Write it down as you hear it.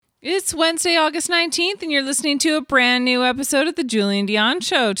It's Wednesday, August 19th, and you're listening to a brand new episode of The Julian Dion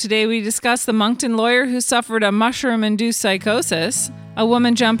Show. Today we discuss the Moncton lawyer who suffered a mushroom-induced psychosis, a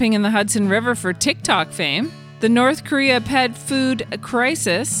woman jumping in the Hudson River for Tik Tok fame, the North Korea pet food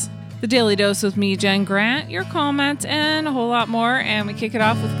crisis, the Daily Dose with me, Jen Grant, your comments, and a whole lot more, and we kick it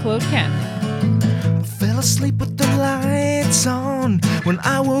off with Claude Kent. I fell asleep with the lights on. When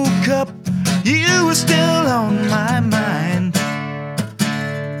I woke up, you were still on my mind.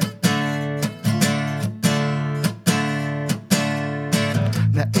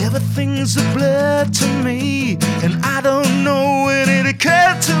 Now everything's a blur to me, and I don't know when it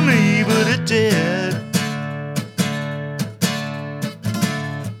occurred to me, but it did.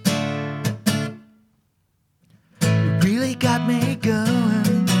 You really got me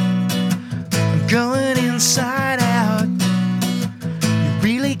going. I'm going inside out. You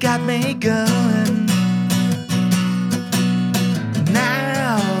really got me going.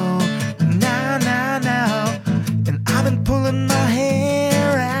 Now. And I've been pulling my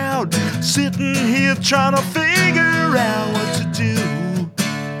hair out, sitting here trying to figure out what to do.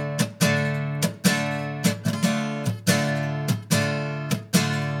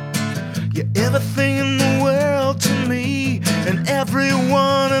 You're everything in the world to me, and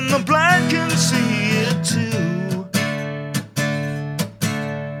everyone in the blind can see it too.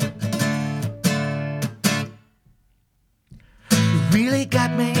 You really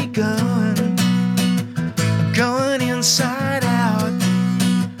got me going. I'm going inside out.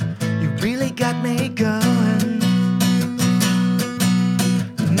 You really got me going.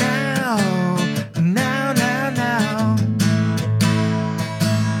 Now.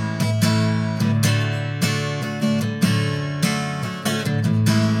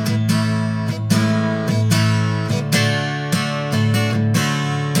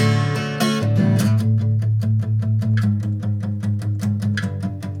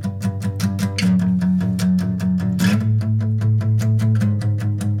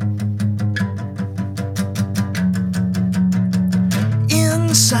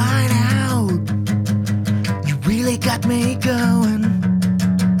 Inside out, you really got me going.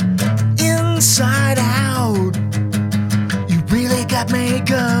 Inside out, you really got me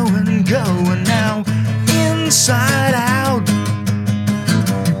going now. Inside out,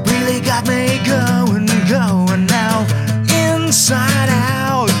 you really got me going now. Inside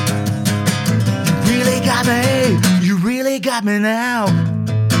out, you really got me now.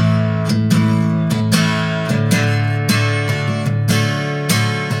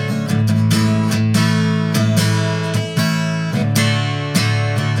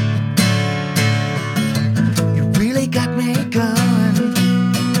 Got me going.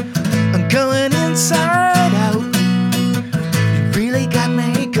 I'm going inside out. You really got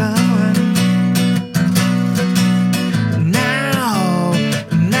me going. Now.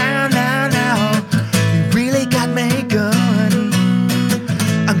 You really got me going.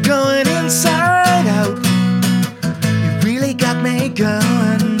 I'm going inside out. You really got me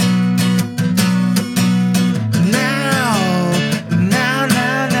going. Now.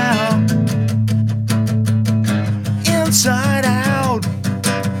 Inside out,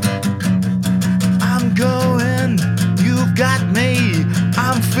 I'm going, you've got me,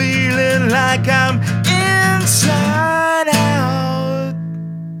 I'm feeling like I'm inside out.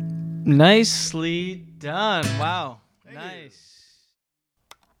 Nicely done. Wow. Nice.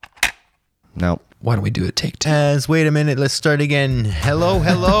 No. Why don't we do a take two? Wait a minute, let's start again. Hello.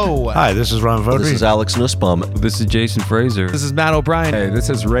 Hi, this is Ron Vodry. This is Alex Nussbaum. This is Jason Fraser. This is Matt O'Brien. Hey, this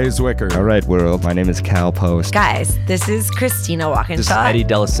is Ray Zwicker. All right, world. My name is Cal Post. Guys, this is Christina Walkinshaw. This is Eddie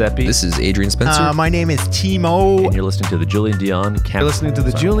Delaseppe. This is Adrian Spencer. My name is Timo. And you're listening to the Julian Dion You're listening to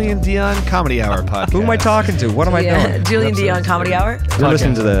the Julian Dion Comedy Hour podcast. Who am I talking to? What am I doing? Julian Dion Comedy Hour. You're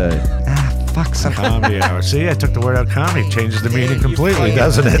listening to the... Comedy hour. See, I took the word out comedy. Changes the meaning completely,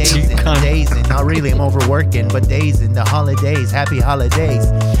 doesn't it? Dazing. Not really, I'm overworking, but dazing. The holidays. Happy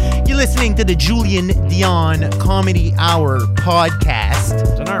holidays. You're listening to the Julian Dion Comedy Hour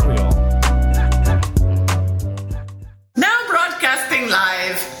podcast. And aren't we all? Now broadcasting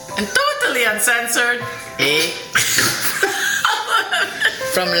live and totally uncensored,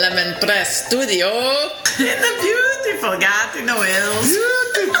 from Lemon Press Studio in the beautiful Gatineau Hills.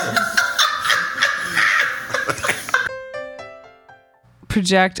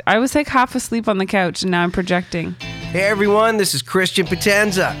 Project. I was like half asleep on the couch, and now I'm projecting. Hey everyone, this is Christian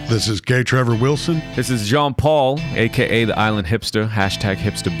Potenza. This is Gay Trevor Wilson. This is Jean Paul, a.k.a. the Island Hipster, hashtag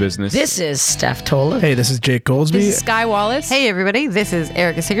hipster business. This is Steph Tola. Hey, this is Jake Goldsby. This is Sky Wallace. Hey everybody, this is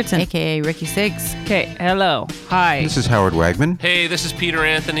Erica Sigurdsson, a.k.a. Ricky Siggs. Okay, hello. Hi. This is Howard Wagman. Hey, this is Peter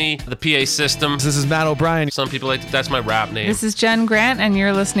Anthony, the PA system. This is Matt O'Brien. Some people like that's my rap name. This is Jen Grant, and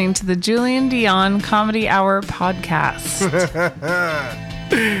you're listening to the Julian Dion Comedy Hour podcast.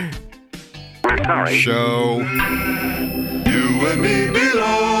 Show. You and me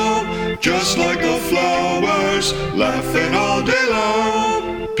belong, just like the flowers, laughing all day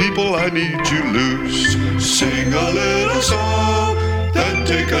long. People, I need you loose. Sing a little song, then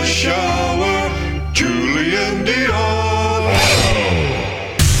take a shower. Julian Dion.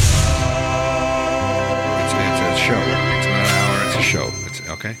 It's a show. It's not an hour, it's a show. It's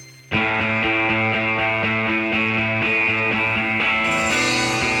okay.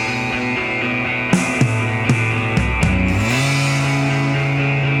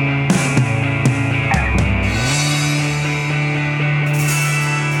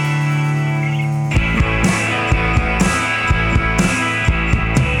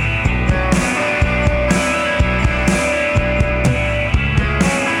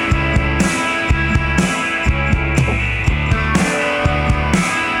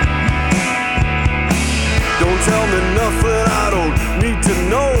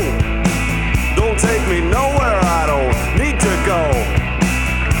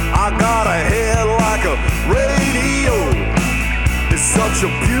 Such a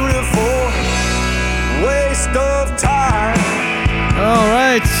beautiful waste of time. All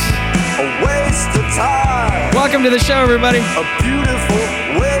right. A waste of time. Welcome to the show, everybody. A beautiful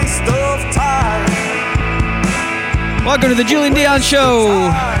waste of time. Welcome to the Julian Dion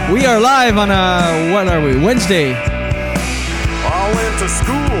Show. We are live on Wednesday. I went to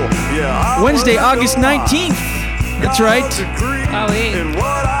school. Yeah. Wednesday, August 19th. That's right.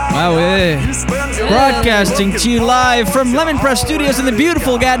 Wow, broadcasting to you live from Lemon Press Studios in the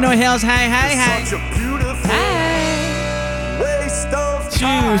beautiful Gatineau Hills. Hi. Hi.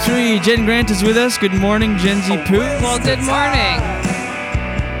 2, 3. Jen Grant is with us. Good morning, Gen Z Poo. Well, good morning.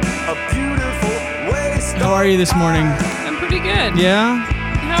 How are you this morning? I'm pretty good. Yeah?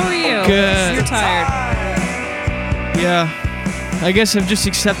 How are you? Good. You're tired. Yeah. I guess I've just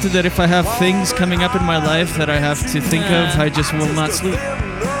accepted that if I have things coming up in my life that I have to think of, I just will not sleep.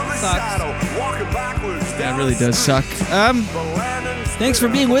 Sucks. Yeah, it really does suck. Thanks for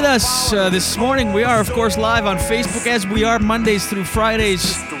being with us this morning. We are, of course, live on Facebook, as we are Mondays through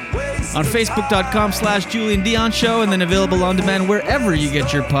Fridays on Facebook.com/Julian Dion Show, and then available on demand wherever you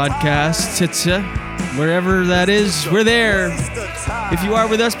get your podcasts. It's wherever that is, we're there. If you are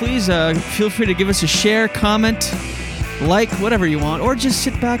with us, please feel free to give us a share, comment, like, whatever you want, or just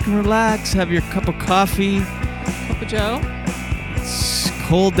sit back and relax, have your cup of coffee. Cup of Joe? It's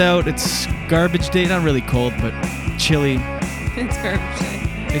cold out. It's garbage day. Not really cold, but chilly. It's garbage day.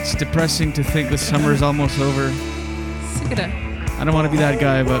 It's depressing to think the summer's almost over. Sick of it. I don't want to be that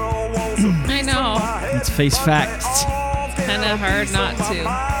guy, but I know. let's face facts. Kind of hard not to.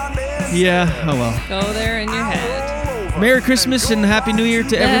 Yeah, oh well. Go there in your head. Merry Christmas and Happy New Year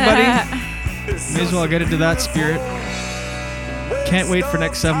to everybody. May as well get into that spirit. Can't wait for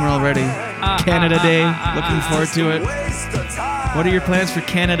next summer already. Canada Day. Looking forward to it. What are your plans for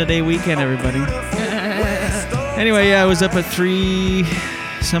Canada Day weekend, everybody? Anyway, yeah, I was up at 3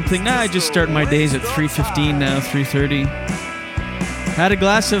 something. I just start my days at 3:15 now, 3:30. Had a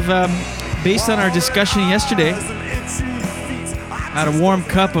glass of, based on our discussion yesterday, had a warm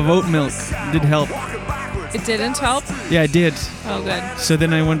cup of oat milk. Did help. It didn't help? Yeah, it did. Oh, good. So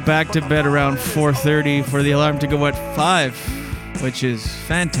then I went back to bed around 4:30 for the alarm to go at 5, which is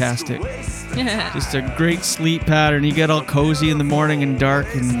fantastic. Just a great sleep pattern. You get all cozy in the morning and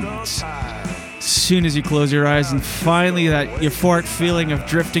dark, and as soon as you close your eyes, and finally that euphoric feeling of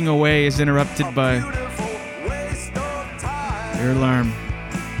drifting away is interrupted by your alarm.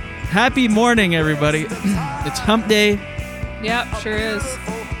 Happy morning, everybody. It's hump day. Yep, sure is.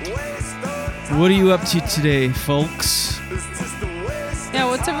 What are you up to today, folks? Yeah,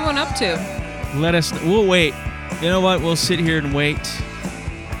 what's everyone up to? Let us know. We'll wait. You know what? We'll sit here and wait.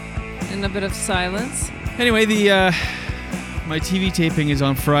 In a bit of silence. Anyway, my TV taping is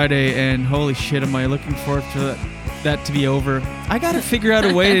on Friday, and holy shit, am I looking forward to that to be over. I gotta figure out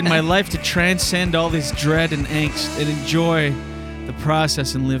a way in my life to transcend all this dread and angst and enjoy the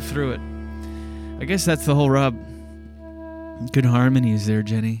process and live through it. I guess that's the whole rub. Good harmonies there,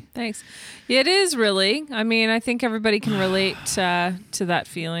 Jenny. Thanks. It is really. I mean, I think everybody can relate to that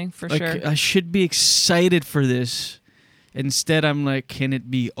feeling for sure. I should be excited for this. Instead, I'm like, can it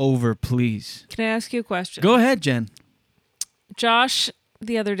be over, please? Can I ask you a question? Go ahead, Jen. Josh,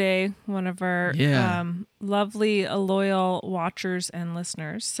 the other day, one of our lovely, loyal watchers and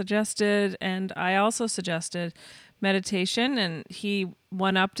listeners suggested, and I also suggested meditation, and he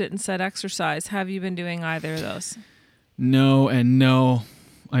one-upped it and said exercise. Have you been doing either of those? No and no.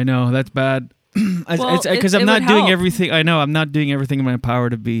 I know, that's bad. Because I'm it not would doing help. everything. I know, I'm not doing everything in my power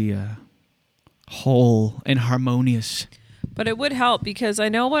to be whole and harmonious. But it would help, because I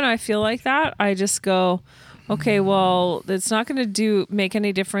know when I feel like that, I just go, okay, well, it's not going to make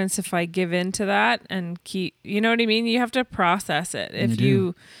any difference if I give in to that and keep, you know what I mean? You have to process it. If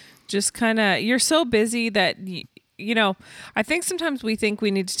you just kind of, you're so busy that, you know, I think sometimes we think we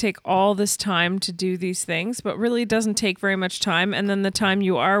need to take all this time to do these things, but really it doesn't take very much time. And then the time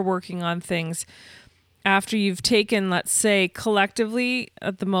you are working on things, after you've taken, let's say, collectively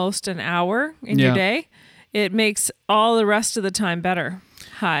at the most an hour in your day, it makes all the rest of the time better.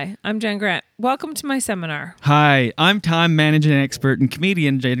 Hi, I'm Jen Grant. Welcome to my seminar. Hi, I'm time management expert and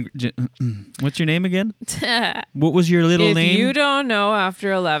comedian Jen. What's your name again? What was your little name? If you don't know,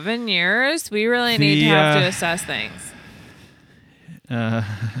 after 11 years, we really need to have to assess things. Oh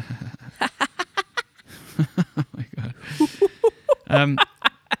my God.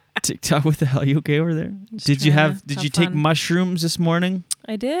 Tik Tok, what the hell? Are you okay over there? Did you take mushrooms this morning?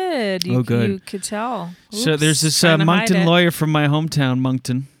 I did. Good. You could tell. Oops, so there's this Moncton lawyer from my hometown,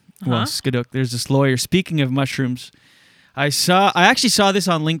 Moncton. Well, Skiduk. There's this lawyer. Speaking of mushrooms, I actually saw this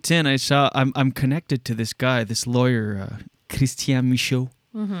on LinkedIn. I'm connected to this guy, this lawyer, Christian Michaud.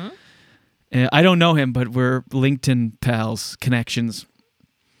 Mm-hmm. I don't know him, but we're LinkedIn pals, connections.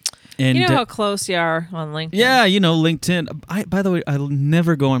 And, you know how close you are on LinkedIn. Yeah, you know, LinkedIn. By the way, I'll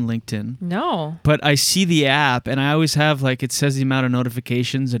never go on LinkedIn. No. But I see the app, and I always have, like, it says the amount of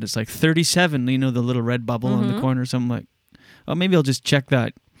notifications, and it's like 37, you know, the little red bubble on the corner. So I'm like, oh, maybe I'll just check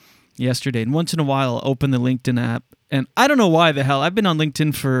that yesterday. And once in a while, I'll open the LinkedIn app. And I don't know why the hell. I've been on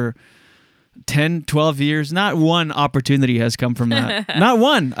LinkedIn for 10, 12 years. Not one opportunity has come from that. Not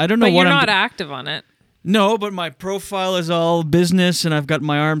one. I don't know what But you're not active on it. No, but my profile is all business, and I've got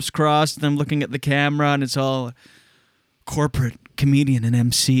my arms crossed, and I'm looking at the camera, and it's all corporate comedian and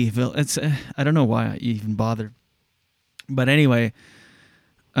MC. It's I don't know why I even bother. But anyway,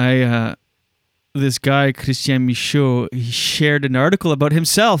 this guy, Christian Michaud, he shared an article about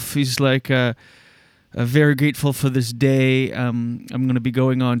himself. He's like, very grateful for this day. I'm going to be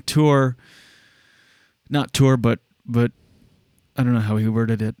going on tour. Not tour, but I don't know how he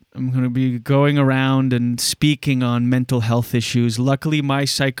worded it. I'm going to be going around and speaking on mental health issues. Luckily, my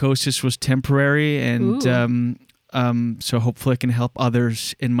psychosis was temporary, and so hopefully I can help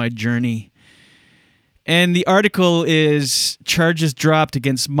others in my journey. And the article is charges dropped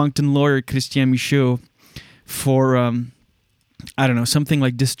against Moncton lawyer Christian Michaud for, I don't know, something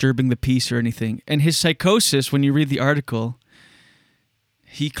like disturbing the peace or anything. And his psychosis, when you read the article,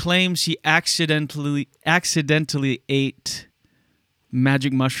 he claims he accidentally ate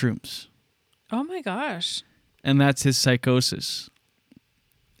magic mushrooms. Oh my gosh. And that's his psychosis.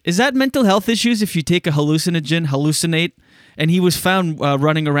 Is that mental health issues if you take a hallucinate? And he was found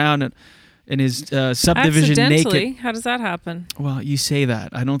running around in his subdivision naked. How does that happen? Well, you say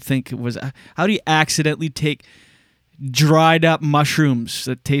that. I don't think it was. How do you accidentally take dried up mushrooms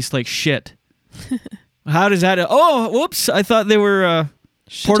that taste like shit? How does that? Oh, whoops. I thought they were...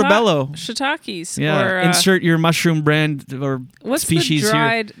 Shiitakes. Yeah, or, insert your mushroom brand or what's species the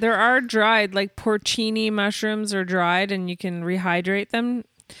dried? here. There are dried, like porcini mushrooms are dried, and you can rehydrate them.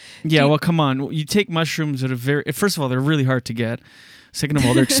 Yeah, well, come on. You take mushrooms that are first of all, they're really hard to get. Second of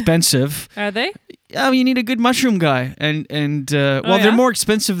all, they're expensive. Are they? Yeah, you need a good mushroom guy. They're more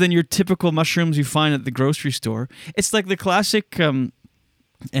expensive than your typical mushrooms you find at the grocery store. It's like the classic, and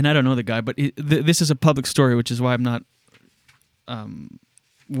I don't know the guy, but this is a public story, which is why I'm not...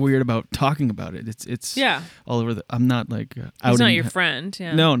 weird about talking about it. It's all over the. I'm not like outing. He's not your friend.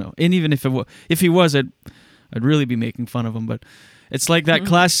 Yeah. No. And even if he was, I'd really be making fun of him. But it's like that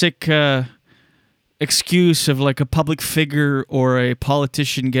classic excuse of like a public figure or a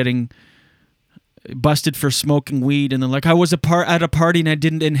politician getting busted for smoking weed, and then like I was at a party and I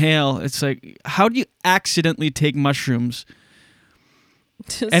didn't inhale. It's like, how do you accidentally take mushrooms?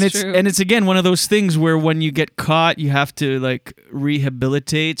 It's again one of those things where when you get caught, you have to like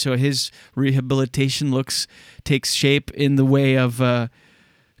rehabilitate. So his rehabilitation takes shape in the way of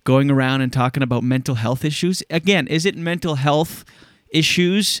going around and talking about mental health issues. Again, is it mental health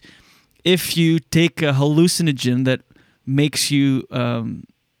issues if you take a hallucinogen that makes you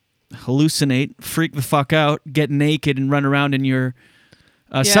hallucinate, freak the fuck out, get naked, and run around in your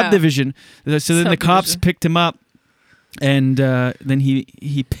subdivision? So then the cops picked him up. And then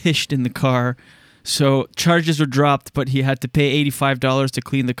he pissed in the car. So charges were dropped, but he had to pay $85 to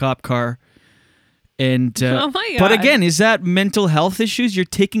clean the cop car. And oh my God. But again, is that mental health issues? You're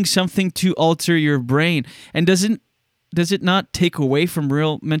taking something to alter your brain. And does it not take away from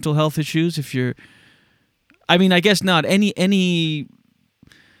real mental health issues if you're... I mean, I guess not. Anytime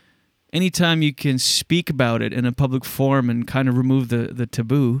you can speak about it in a public forum and kind of remove the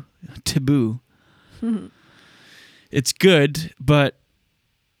taboo, it's good, but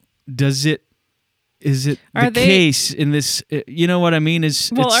is it the case in this? You know what I mean?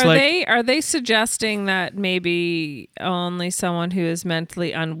 Are they suggesting that maybe only someone who is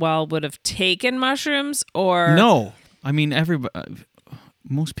mentally unwell would have taken mushrooms, or no? I mean, a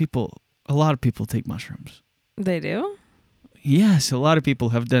lot of people take mushrooms. They do? Yes, a lot of people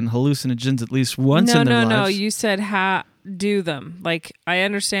have done hallucinogens at least once in their lives. No. You said do them. Like, I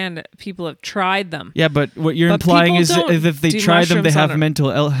understand that people have tried them. Yeah, but what you're implying is that if they try them, they have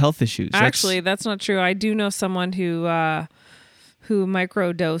mental health issues. Actually, that's not true. I do know someone who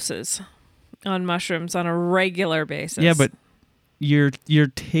microdoses on mushrooms on a regular basis. Yeah, but your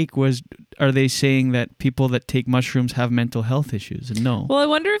take was, are they saying that people that take mushrooms have mental health issues? And no. Well, I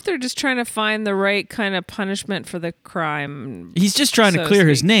wonder if they're just trying to find the right kind of punishment for the crime. He's just trying to clear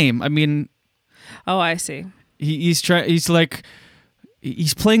his name. I mean... Oh, I see. He's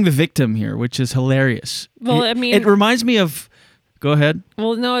playing the victim here, which is hilarious. Well, I mean... It reminds me of... Go ahead.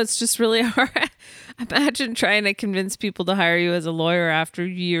 Well, no, it's just really hard. Imagine trying to convince people to hire you as a lawyer after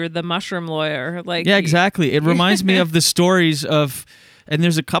you're the mushroom lawyer. Yeah, exactly. It reminds me of the stories of... And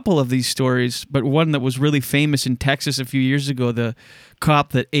there's a couple of these stories, but one that was really famous in Texas a few years ago, the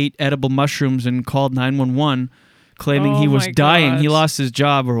cop that ate edible mushrooms and called 911 claiming he was dying. He lost his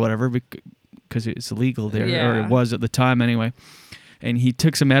job or whatever because it's illegal there, or it was at the time anyway. And he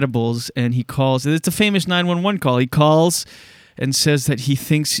took some edibles and he calls. It's a famous 911 call. He calls and says that he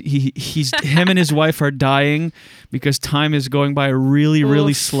thinks him and his wife are dying because time is going by really,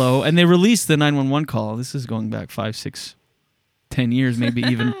 really slow. And they released the 911 call. This is going back 5, 6, 10 years, maybe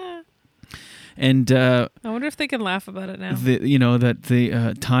even. And I wonder if they can laugh about it now. That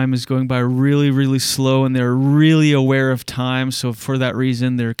the time is going by really, really slow, and they're really aware of time. So for that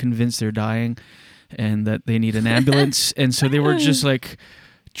reason, they're convinced they're dying, and that they need an ambulance. And so they were just like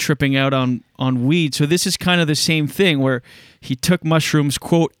tripping out on weed. So this is kind of the same thing where he took mushrooms,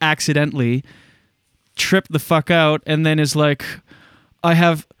 quote, accidentally, tripped the fuck out, and then is like,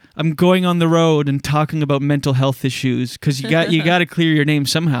 I'm going on the road and talking about mental health issues because you got to clear your name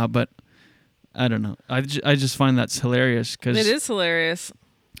somehow. But I don't know. I just find that's hilarious because it is hilarious.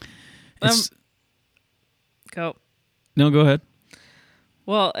 Go. No, go ahead.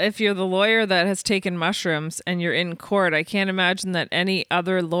 Well, if you're the lawyer that has taken mushrooms and you're in court, I can't imagine that any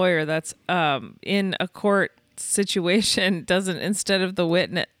other lawyer that's in a court situation doesn't, instead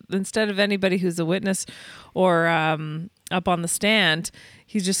of anybody who's a witness or up on the stand,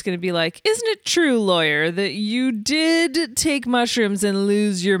 he's just going to be like, isn't it true, lawyer, that you did take mushrooms and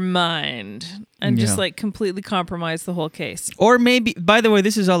lose your mind? And just like completely compromise the whole case. Or maybe, by the way,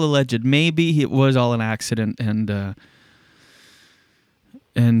 this is all alleged. Maybe it was all an accident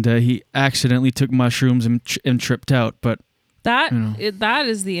and he accidentally took mushrooms and tripped out. But that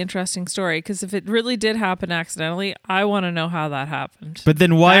is the interesting story, because if it really did happen accidentally, I want to know how that happened. But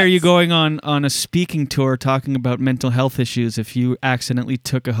then why are you going on a speaking tour talking about mental health issues if you accidentally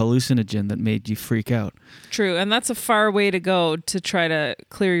took a hallucinogen that made you freak out? True, and that's a far way to go to try to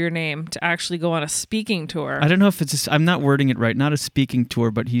clear your name, to actually go on a speaking tour. I don't know if I'm not wording it right, not a speaking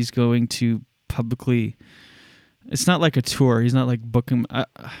tour, but he's going to publicly... It's not like a tour. He's not like booking... I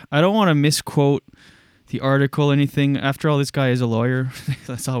don't want to misquote the article or anything. After all, this guy is a lawyer.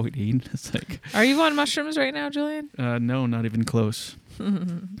 That's all we need. It's like... Are you on mushrooms right now, Julian? No, not even close.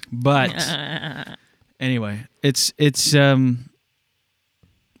 But anyway, it's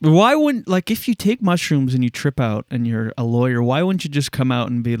why wouldn't, like, if you take mushrooms and you trip out and you're a lawyer, why wouldn't you just come out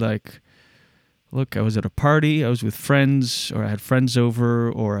and be like, look, I was at a party, I was with friends, or I had friends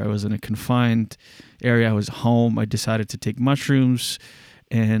over, or I was in a confined area, I was home, I decided to take mushrooms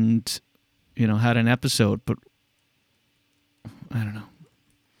and, had an episode, but I don't know.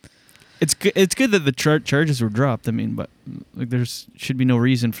 It's good that the charges were dropped. I mean, but like, there's should be no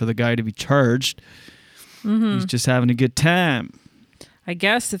reason for the guy to be charged. Mm-hmm. He's just having a good time. I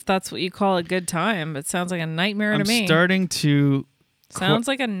guess if that's what you call a good time. It sounds like a nightmare to me. I'm starting to... Sounds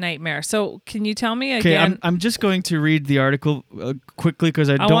like a nightmare. So can you tell me again? Okay, I'm just going to read the article quickly because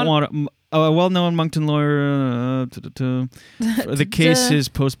I don't want to... a well-known Moncton lawyer. The case is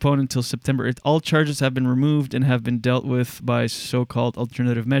postponed until September. All charges have been removed and have been dealt with by so-called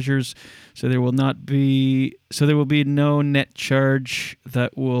alternative measures. So there will be no net charge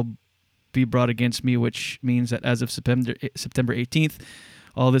that will be brought against me, which means that as of September 18th,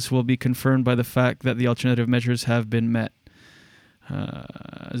 all this will be confirmed by the fact that the alternative measures have been met.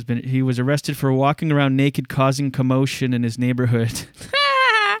 He was arrested for walking around naked, causing commotion in his neighborhood.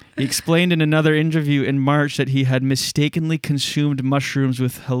 He explained in another interview in March that he had mistakenly consumed mushrooms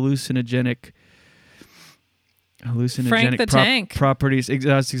with hallucinogenic Frank the Tank properties.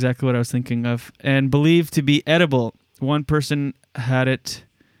 That's exactly what I was thinking of. And believed to be edible. One person had it,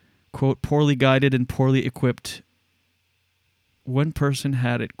 quote, poorly guided and poorly equipped. One person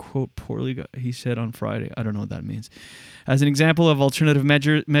had it, quote, he said on Friday. I don't know what that means. As an example of alternative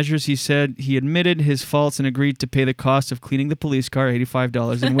measures, he said he admitted his faults and agreed to pay the cost of cleaning the police car,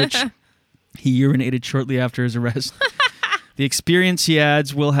 $85, in which he urinated shortly after his arrest. The experience, he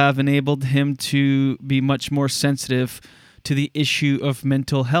adds, will have enabled him to be much more sensitive to the issue of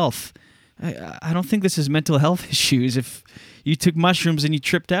mental health. I don't think this is mental health issues if you took mushrooms and you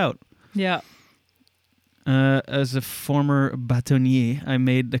tripped out. Yeah. As a former bâtonnier, I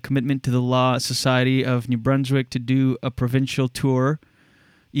made the commitment to the Law Society of New Brunswick to do a provincial tour,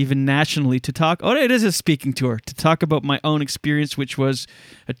 even nationally, to talk. Oh, it is a speaking tour, to talk about my own experience, which was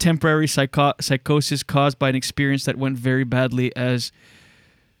a temporary psychosis caused by an experience that went very badly, as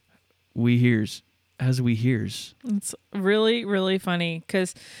we hears. It's really, really funny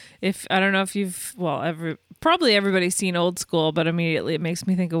because I don't know if you've, probably everybody's seen Old School, but immediately it makes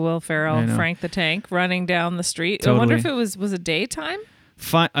me think of Will Ferrell, Frank the Tank, running down the street. Totally. I wonder if it was it daytime?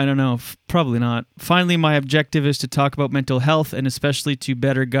 I don't know. Probably not. Finally, my objective is to talk about mental health and especially to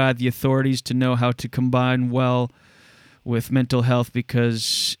better guide the authorities to know how to combine well with mental health,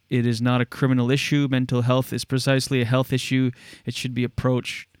 because it is not a criminal issue. Mental health is precisely a health issue. It should be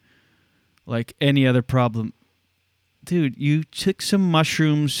approached like any other problem. Dude, you took some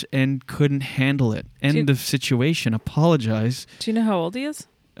mushrooms and couldn't handle it. End of situation. Apologize. Do you know how old he is?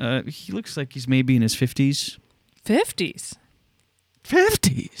 He looks like he's maybe in his 50s. 50s?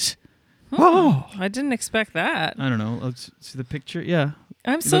 50s? Oh, I didn't expect that. I don't know. Let's see the picture. Yeah.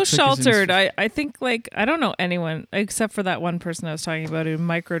 I'm so sheltered. I think, I don't know anyone except for that one person I was talking about who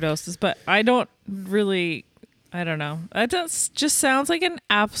microdoses, but I don't know. That just sounds like an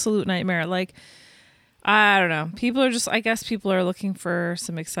absolute nightmare. I don't know. I guess people are looking for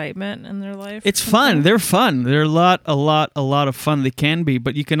some excitement in their life. It's fun. They're fun. They're a lot of fun. They can be,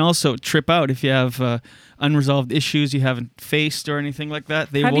 but you can also trip out if you have unresolved issues you haven't faced or anything like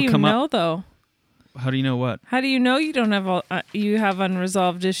that. They will come up. How do you know, though? How do you know what? How do you know you don't have you have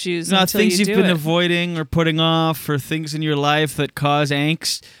unresolved issues? No, until things you you've been avoiding or putting off, or things in your life that cause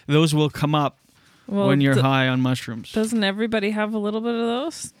angst. Those will come up when you're high on mushrooms. Doesn't everybody have a little bit of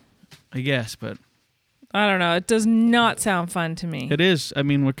those? I guess, but I don't know. It does not sound fun to me. It is. I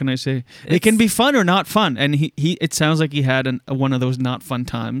mean, what can I say? They can be fun or not fun. And he it sounds like he had one of those not fun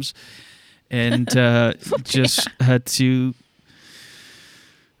times, and just had to.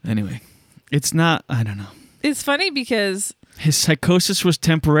 Anyway, it's not. I don't know. It's funny because his psychosis was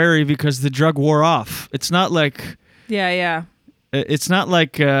temporary because the drug wore off. It's not like. Yeah. It's not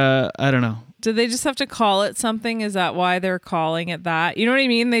like I don't know. Do they just have to call it something? Is that why they're calling it that? You know what I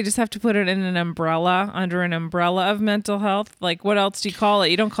mean? They just have to put it in under an umbrella of mental health. Like, what else do you call it?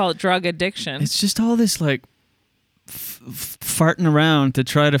 You don't call it drug addiction. It's just all this farting around to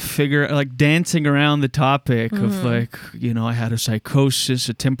try to figure, dancing around the topic of I had a psychosis,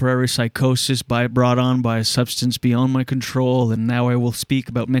 a temporary psychosis brought on by a substance beyond my control, and now I will speak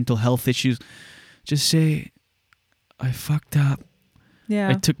about mental health issues. Just say, I fucked up. Yeah.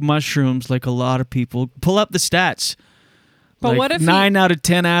 I took mushrooms like a lot of people. Pull up the stats. But what if 9 out of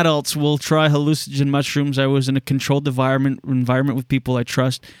 10 adults will try hallucinogen mushrooms? I was in a controlled environment with people I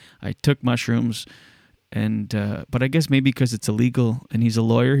trust. I took mushrooms, and but I guess maybe because it's illegal and he's a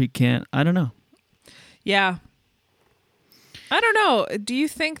lawyer, he can't. I don't know. Yeah. I don't know. Do you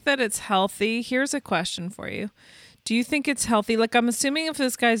think that it's healthy? Here's a question for you. Do you think it's healthy? I'm assuming if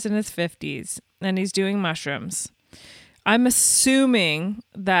this guy's in his 50s and he's doing mushrooms, I'm assuming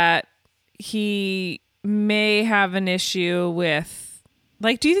that he may have an issue with,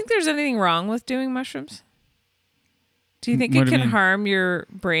 do you think there's anything wrong with doing mushrooms? Do you think it can harm your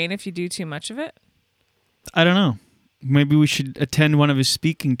brain if you do too much of it? I don't know. Maybe we should attend one of his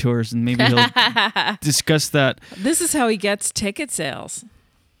speaking tours and maybe he'll discuss that. This is how he gets ticket sales.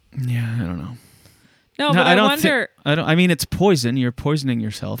 Yeah, I don't know. No, but I wonder. I mean, it's poison. You're poisoning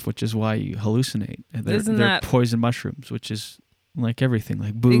yourself, which is why you hallucinate. They're poison mushrooms, which is Like everything,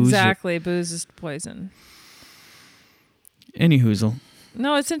 like booze. Exactly. Booze is poison. Any hoozle.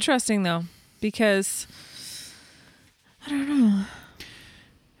 No, it's interesting, though, because I don't know.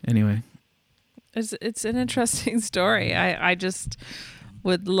 Anyway. It's an interesting story. I just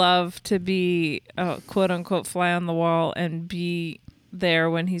would love to be a quote-unquote fly on the wall and be there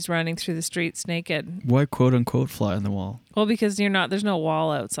when he's running through the streets naked. Why quote-unquote fly on the wall? Well, because there's no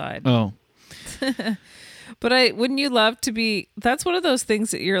wall outside. Oh. But wouldn't you love to be, that's one of those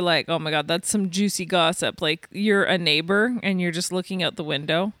things that you're like, oh my God, that's some juicy gossip. Like you're a neighbor and you're just looking out the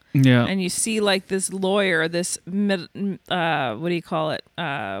window. Yeah. And you see like this lawyer, this, what do you call it?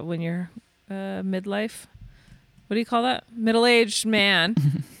 When you're midlife? What do you call that? Middle-aged man.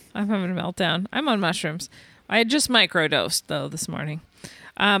 I'm having a meltdown. I'm on mushrooms. I had just microdosed though this morning.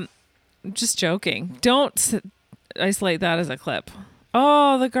 Just joking. Don't isolate that as a clip.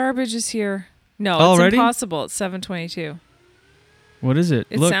 Oh, the garbage is here. No, it's already? impossible. It's 7:22. What is it?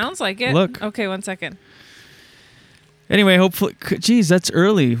 It sounds like it. Look. Okay, 1 second. Anyway, hopefully, geez, that's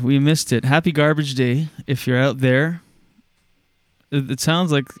early. We missed it. Happy Garbage Day if you're out there. It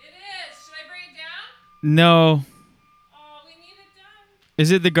sounds like... It is. Should I bring it down? No. Oh, we need it done. Is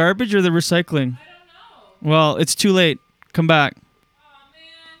it the garbage or the recycling? I don't know. Well, it's too late. Come back. Oh,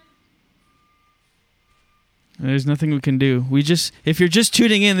 man. There's nothing we can do. If you're just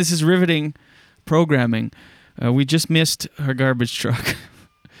tuning in, this is riveting programming. We just missed our garbage truck. I've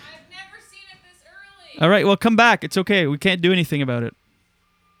never seen it this early. All right, well, come back. It's okay. We can't do anything about it.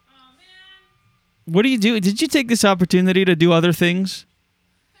 Oh, man. What do you do? Did you take this opportunity to do other things?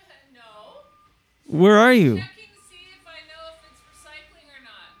 No. Where are you? Checking to see if I know if it's recycling or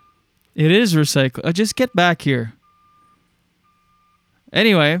not. It is recycling. Just get back here.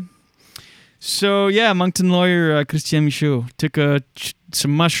 Anyway, so yeah, Moncton lawyer Christian Michaud took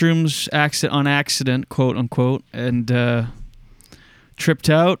some mushrooms on accident, quote unquote, and tripped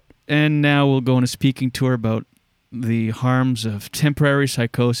out. And now we'll go on a speaking tour about the harms of temporary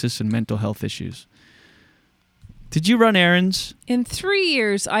psychosis and mental health issues. Did you run errands? In 3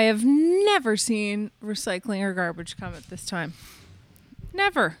 years, I have never seen recycling or garbage come at this time.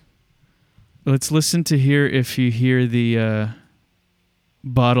 Never. Let's listen to hear if you hear the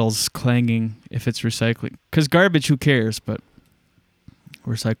bottles clanging if it's recycling. Because garbage, who cares? But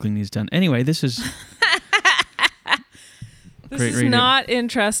recycling needs done. Anyway, this is this great is radio. not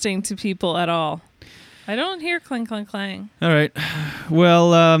interesting to people at all. I don't hear clang, clang, clang. All right.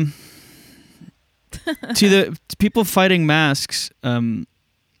 Well, to the people fighting masks,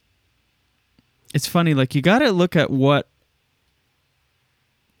 it's funny. Like, you got to look at what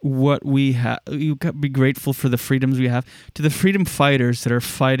we have. You got to be grateful for the freedoms we have. To the freedom fighters that are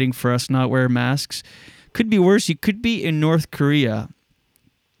fighting for us not wear masks, could be worse. You could be in North Korea,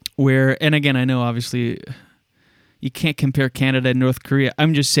 where, and again, I know obviously you can't compare Canada and North Korea.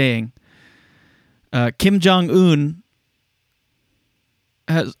 I'm just saying, Kim Jong-un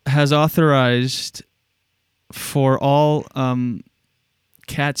has authorized for all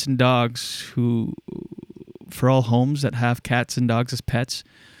cats and dogs for all homes that have cats and dogs as pets,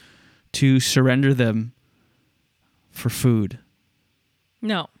 to surrender them for food.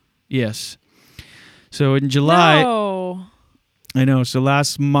 No. Yes. So in July... No. I know. So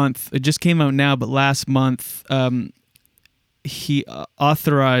last month, it just came out now, but last month, he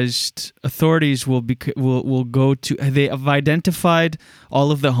authorized authorities will go to... They have identified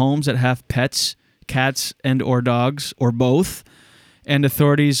all of the homes that have pets, cats and or dogs, or both, and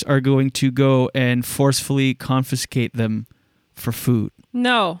authorities are going to go and forcefully confiscate them for food.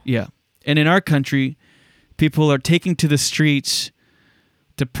 No. Yeah. And in our country, people are taking to the streets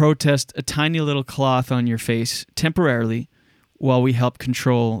to protest a tiny little cloth on your face temporarily while we help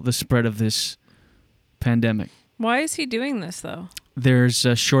control the spread of this pandemic. Why is he doing this, though? There's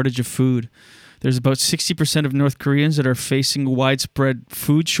a shortage of food. There's about 60% of North Koreans that are facing widespread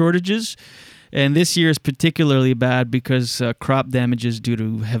food shortages. And this year is particularly bad because crop damages due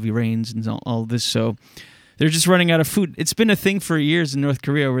to heavy rains and all this. So they're just running out of food. It's been a thing for years in North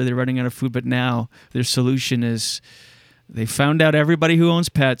Korea where they're running out of food. But now their solution is they found out everybody who owns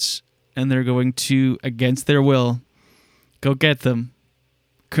pets, and they're going to, against their will, go get them,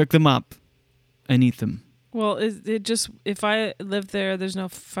 cook them up, and eat them. Well, if I lived there, there's no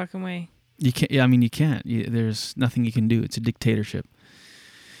fucking way. You can't. Yeah, I mean, you can't. There's nothing you can do. It's a dictatorship.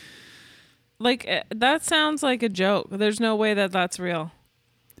 Like, that sounds like a joke. There's no way that that's real.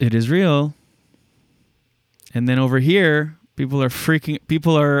 It is real. And then over here, people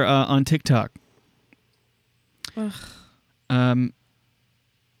are on TikTok. Ugh.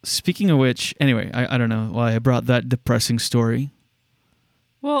 Speaking of which, anyway, I don't know why I brought that depressing story.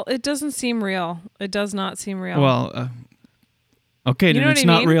 Well, it doesn't seem real. It does not seem real. Well, Okay, You then know it's what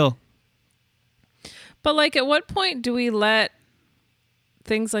I not mean? real. But like, at what point do we let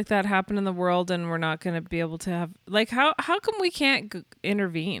things like that happen in the world, and we're not going to be able to have like how come we can't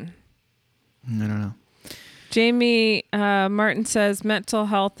intervene? I don't know. Jamie Martin says mental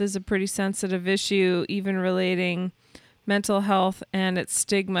health is a pretty sensitive issue, even relating mental health and its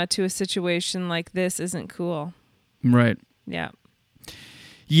stigma to a situation like this isn't cool. Right. Yeah.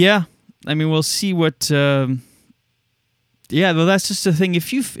 Yeah. I mean, we'll see what. Yeah, well, that's just the thing.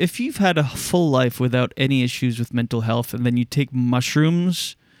 If you've had a full life without any issues with mental health, and then you take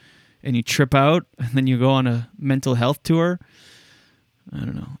mushrooms, and you trip out, and then you go on a mental health tour, I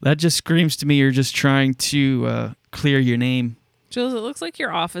don't know. That just screams to me you're just trying to clear your name. Jules, it looks like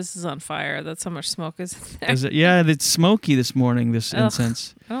your office is on fire. That's how much smoke is in there. Is it? Yeah, it's smoky this morning. This Ugh,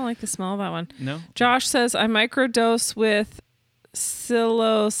 incense. I don't like the smell of that one. No. Josh says I microdose with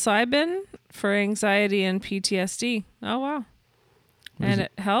psilocybin for anxiety and PTSD. Oh wow. And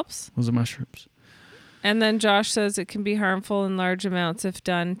it helps? Those are mushrooms. And then Josh says it can be harmful in large amounts if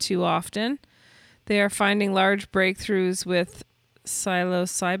done too often. They are finding large breakthroughs with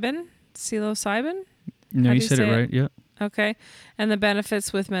psilocybin. Psilocybin? No, How you do said it say right. Yeah. Okay. And the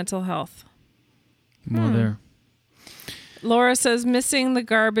benefits with mental health. More there. Laura says missing the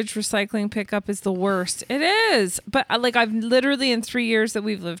garbage recycling pickup is the worst. It is. But like I've literally in 3 years that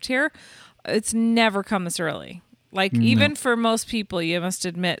we've lived here, it's never come this early. Like even for most people, you must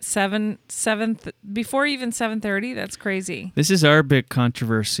admit before even 7:30, that's crazy. This is our big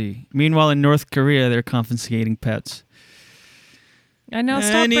controversy. Meanwhile, in North Korea, they're confiscating pets. I know.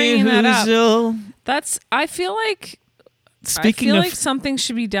 Stop bringing that up. I feel like like something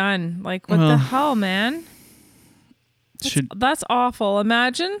should be done. Like what the hell, man? That's awful.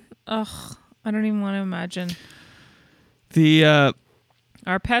 Imagine. Ugh, I don't even want to imagine.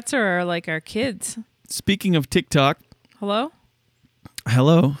 Our pets are like our kids. Speaking of TikTok. Hello?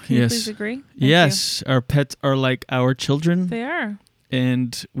 Hello. Can you yes. please agree? Yes. Our pets are like our children. They are.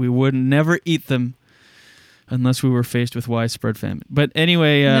 And we would never eat them unless we were faced with widespread famine. But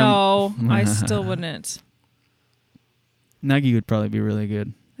anyway. No, I still wouldn't. Nuggy would probably be really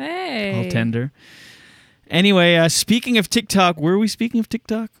good. Hey. All tender. Anyway, speaking of TikTok, were we speaking of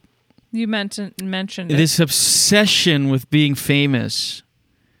TikTok? You mentioned it. This obsession with being famous.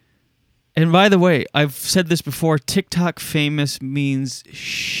 And by the way, I've said this before, TikTok famous means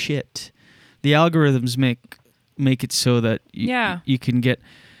shit. The algorithms make it so that you can get...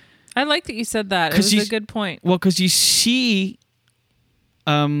 I like that you said that. It was a good point. Well, because you see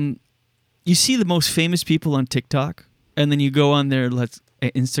the most famous people on TikTok, and then you go on their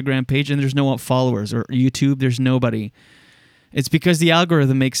Instagram page, and there's no followers, or YouTube, there's nobody. It's because the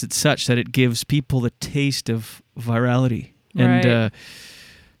algorithm makes it such that it gives people the taste of virality. Right.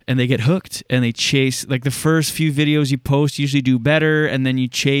 And they get hooked, and they chase, like the first few videos you post usually do better, and then you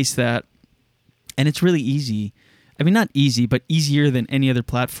chase that. And it's really easy. I mean, not easy, but easier than any other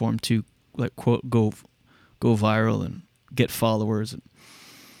platform to, like, quote, go viral and get followers.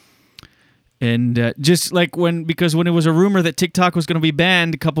 And just like because when it was a rumor that TikTok was going to be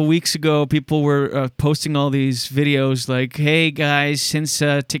banned a couple weeks ago, people were posting all these videos like, hey guys, since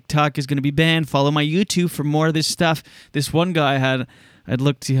TikTok is going to be banned, follow my YouTube for more of this stuff. This one guy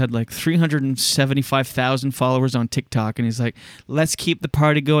he had like 375,000 followers on TikTok, and he's like, let's keep the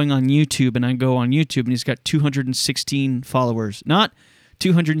party going on YouTube. And I go on YouTube, and he's got 216 followers. Not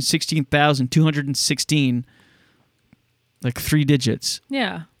 216,000, 216, like 3 digits.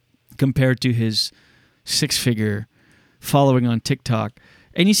 Yeah. Compared to his 6-figure following on TikTok.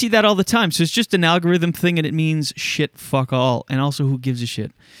 And you see that all the time. So it's just an algorithm thing, and it means shit fuck all. And also, who gives a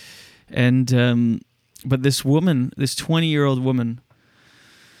shit? And but this woman, this 20-year-old woman,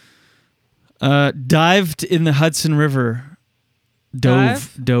 dived in the Hudson River.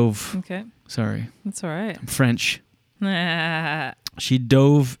 Dove. Okay. Sorry. That's all right. I'm French. She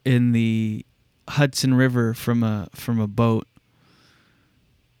dove in the Hudson River from a boat.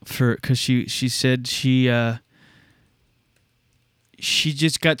 Because she said she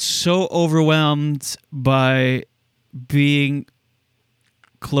just got so overwhelmed by being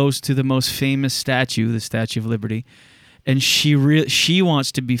close to the most famous statue, the Statue of Liberty, and she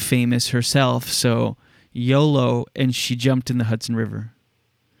wants to be famous herself, so YOLO, and she jumped in the Hudson River.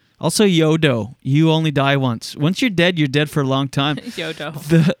 Also, YODO, you only die once. Once you're dead for a long time.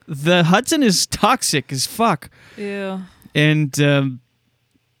 YODO. The Hudson is toxic as fuck. Ew. And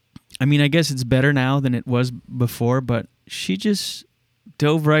I mean, I guess it's better now than it was before, but she just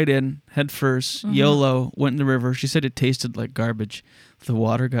dove right in, head first, YOLO, went in the river. She said it tasted like garbage. The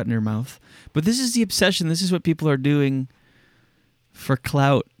water got in her mouth. But this is the obsession. This is what people are doing for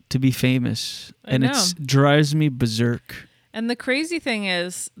clout, to be famous. And it drives me berserk. And the crazy thing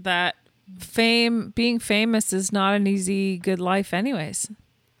is that being famous is not an easy, good life anyways.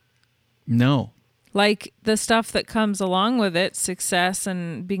 No. Like the stuff that comes along with it, success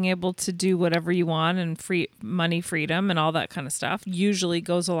and being able to do whatever you want and money freedom and all that kind of stuff usually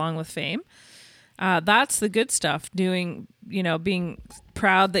goes along with fame. That's the good stuff. Being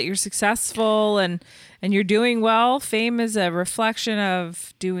proud that you're successful and you're doing well. Fame is a reflection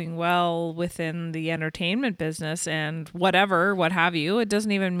of doing well within the entertainment business and what have you. It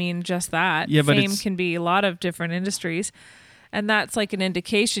doesn't even mean just that. Yeah, but fame can be a lot of different industries, and that's like an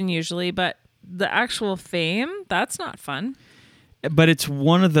indication usually, but the actual fame, that's not fun. But it's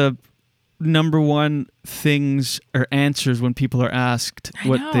one of the number one things or answers when people are asked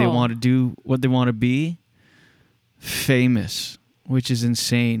what they want to do, what they want to be. Famous, which is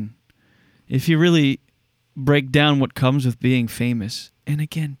insane. If you really break down what comes with being famous, and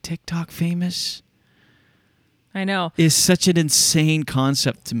again, TikTok famous, I know, is such an insane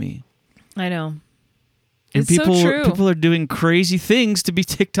concept to me. I know. And it's so true. People are doing crazy things to be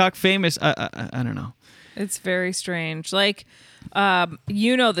TikTok famous. I don't know. It's very strange. Like,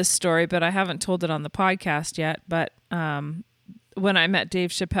 you know this story, but I haven't told it on the podcast yet. But when I met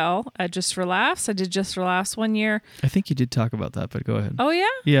Dave Chappelle at Just for Laughs, I did Just for Laughs one year. I think you did talk about that, but go ahead. Oh, yeah?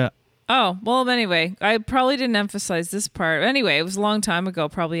 Yeah. Oh, well, anyway, I probably didn't emphasize this part. Anyway, it was a long time ago.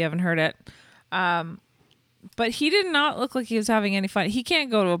 Probably haven't heard it. But he did not look like he was having any fun. He can't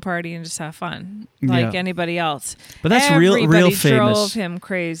go to a party and just have fun like anybody else. But that's real famous. Everybody drove him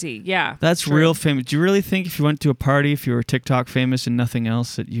crazy. Yeah. That's real famous. Do you really think if you went to a party, if you were TikTok famous and nothing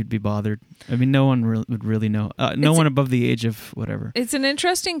else, that you'd be bothered? I mean, no one would really know. No one above the age of whatever. It's an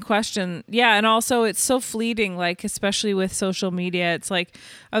interesting question. Yeah, and also it's so fleeting, like especially with social media. It's like,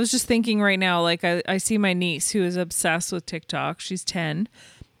 I was just thinking right now, like I see my niece who is obsessed with TikTok. She's 10.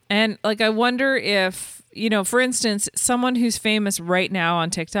 And like, I wonder if, for instance, someone who's famous right now on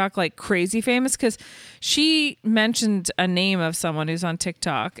TikTok, like crazy famous, because she mentioned a name of someone who's on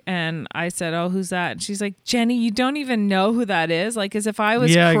TikTok. And I said, oh, who's that? And she's like, Jenny, you don't even know who that is? Like, as if I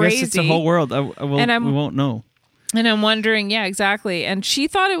was crazy. I guess it's the whole world. We won't know. And I'm wondering, yeah, exactly. And she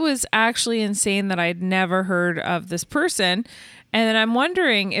thought it was actually insane that I'd never heard of this person. And then I'm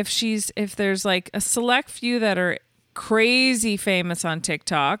wondering if there's like a select few that are crazy famous on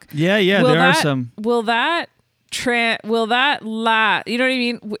TikTok. Yeah, there are some. Will that last? You know what I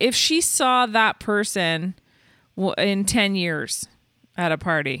mean? If she saw that person in 10 years at a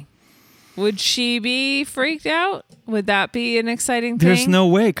party, would she be freaked out? Would that be an exciting thing? There's no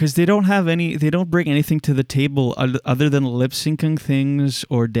way, because they don't bring anything to the table other than lip syncing things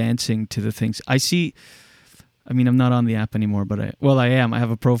or dancing to the things. I'm not on the app anymore, but I am. I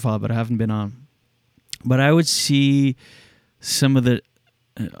have a profile, but I haven't been on. But I would see some of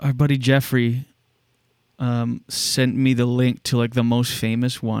our buddy Jeffrey sent me the link to like the most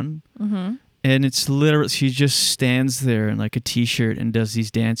famous one. Mm-hmm. And it's literally, she just stands there in like a t-shirt and does these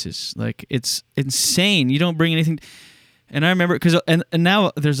dances. Like, it's insane. You don't bring anything. And I remember, and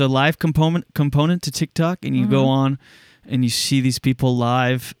now there's a live component to TikTok, and you go on and you see these people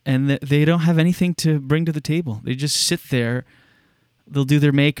live, and they don't have anything to bring to the table. They just sit there. They'll do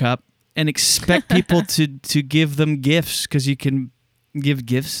their makeup and expect people to give them gifts, because you can give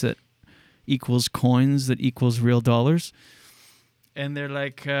gifts that equals coins, that equals real dollars. And they're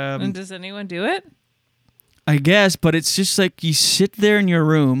like... and does anyone do it? I guess, but it's just like you sit there in your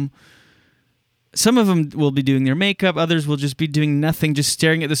room. Some of them will be doing their makeup. Others will just be doing nothing, just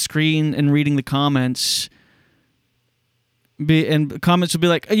staring at the screen and reading the comments. And comments will be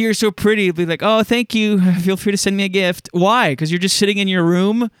like, oh, you're so pretty. It'll be like, oh, thank you. Feel free to send me a gift. Why? Because you're just sitting in your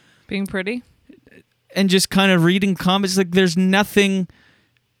room... being pretty and just kind of reading comments. Like, there's nothing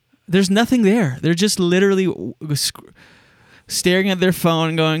there. They're just literally staring at their phone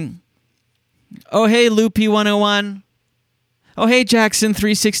and going, oh, hey, Loopy 101. Oh, hey, Jackson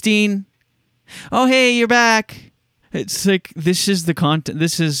 316. Oh, hey, you're back. It's like, this is the content.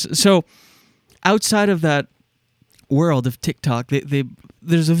 So outside of that world of TikTok,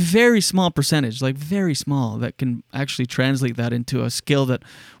 there's a very small percentage, like very small, that can actually translate that into a skill that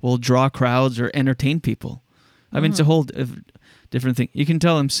will draw crowds or entertain people. I mean, it's a whole different thing. You can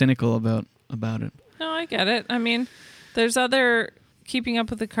tell I'm cynical about it. No, I get it. I mean, there's other Keeping Up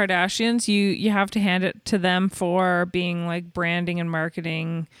with the Kardashians. You have to hand it to them for being like branding and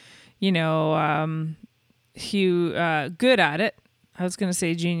marketing, good at it. I was going to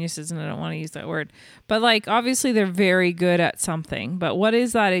say geniuses, and I don't want to use that word. But like, obviously they're very good at something. But what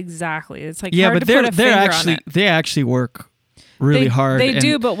is that exactly? It's like hard to put a finger on it. They actually work really hard. They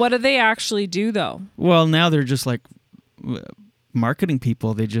do, but what do they actually do though? Well, now they're just like marketing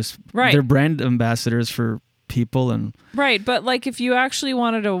people. They're brand ambassadors for people and right. But like, if you actually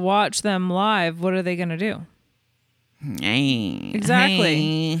wanted to watch them live, what are they going to do?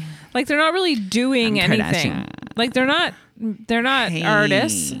 Exactly. Like, they're not really doing anything. Like, they're not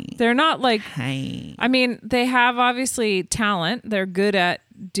artists. They're not like, I mean, they have obviously talent. They're good at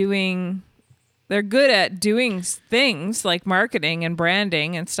doing things like marketing and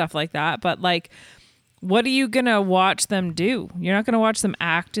branding and stuff like that. But like, what are you going to watch them do? You're not going to watch them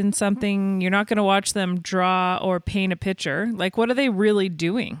act in something. You're not going to watch them draw or paint a picture. Like, what are they really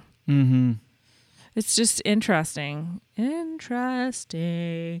doing? Mm-hmm. It's just interesting.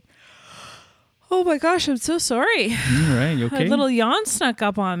 Interesting. Oh my gosh, I'm so sorry. All right, you okay? A little yawn snuck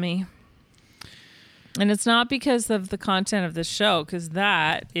up on me. And it's not because of the content of the show, because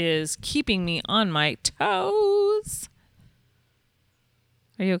that is keeping me on my toes.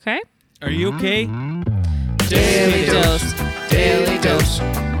 Are you okay? Are you okay? Daily dose, daily dose.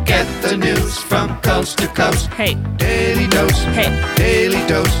 Get the news from coast to coast. Hey. Daily dose. Hey. Daily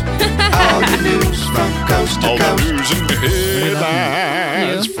dose. All the news from coast to All coast. the news and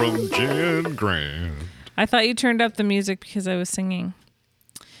headlines from Jen Grant. I thought you turned up the music because I was singing.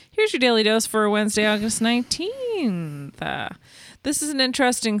 Here's your daily dose for Wednesday, August 19th. This is an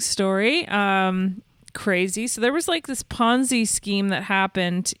interesting story. Crazy. So there was like this Ponzi scheme that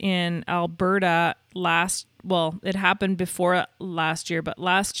happened in Alberta it happened before last year, but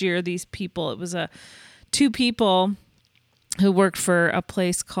last year these people, it was two people who worked for a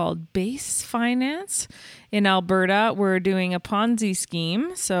place called Base Finance in Alberta were doing a Ponzi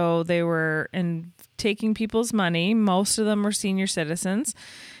scheme. So they were taking people's money. Most of them were senior citizens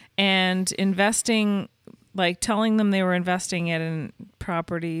and investing, like telling them they were investing it in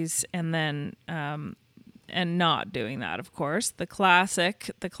properties and then, and not doing that, of course. The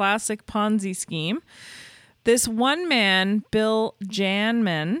classic Ponzi scheme. This one man, Bill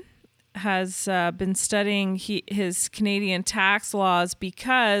Janman, has been studying his Canadian tax laws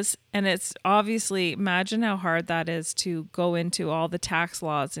because, and it's obviously, imagine how hard that is to go into all the tax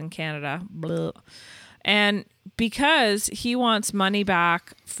laws in Canada. Blah. And because he wants money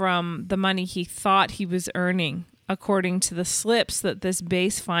back from the money he thought he was earning, according to the slips that this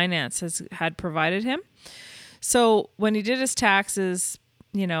Base Finance had provided him. So when he did his taxes,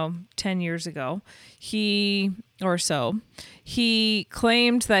 10 years ago, he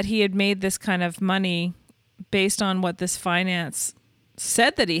claimed that he had made this kind of money based on what this finance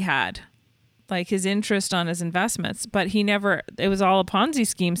said that he had, like his interest on his investments, but it was all a Ponzi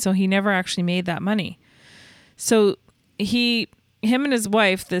scheme. So he never actually made that money. So him and his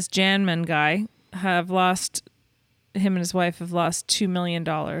wife, this Janman guy, have lost $2 million.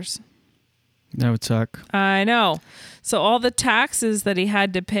 That would suck. I know. So all the taxes that he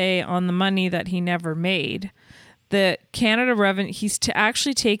had to pay on the money that he never made, the Canada Revenue, he's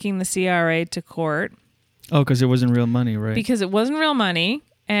actually taking the CRA to court. Oh, because it wasn't real money, right? Because it wasn't real money.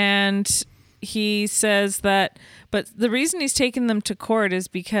 And he says that, but the reason he's taking them to court is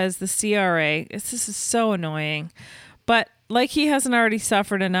because the CRA, this is so annoying, but like he hasn't already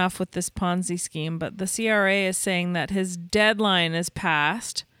suffered enough with this Ponzi scheme, but the CRA is saying that his deadline is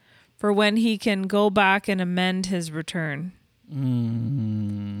passed for when he can go back and amend his return.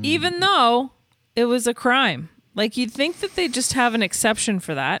 Even though it was a crime. Like, you'd think that they just have an exception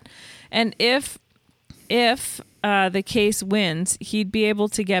for that. And if the case wins, he'd be able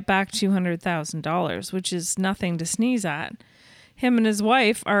to get back $200,000, which is nothing to sneeze at. Him and his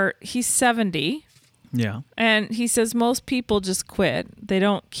wife he's 70. Yeah. And he says most people just quit. They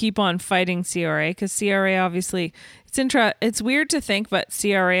don't keep on fighting CRA because CRA obviously, it's weird to think, but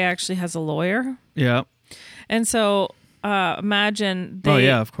CRA actually has a lawyer. Yeah. And so imagine oh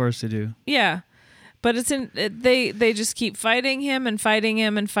yeah, of course they do. Yeah. But they just keep fighting him and fighting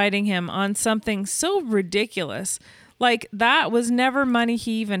him and fighting him on something so ridiculous. Like, that was never money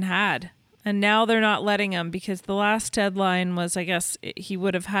he even had. And now they're not letting him because the last deadline was, I guess, he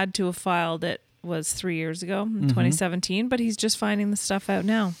would have had to have filed it was 3 years ago, in 2017, but he's just finding the stuff out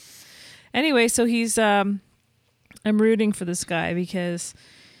now. Anyway, so he's, I'm rooting for this guy because,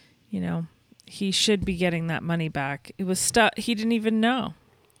 he should be getting that money back. It was stuff he didn't even know.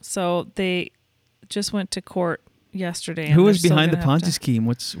 So they just went to court yesterday. Who was behind the Ponzi scheme?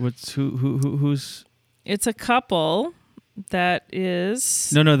 Who's? It's a couple that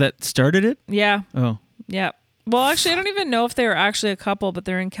is. No, that started it? Yeah. Oh. Yeah. Well, actually, I don't even know if they were actually a couple, but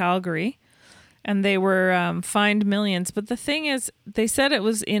they're in Calgary. And they were fined millions. But the thing is, they said it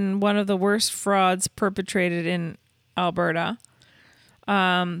was in one of the worst frauds perpetrated in Alberta.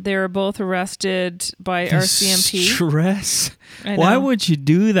 They were both arrested by RCMP. Stress. Why would you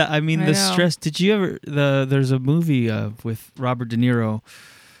do that? I mean, the stress. Did you ever? There's a movie with Robert De Niro,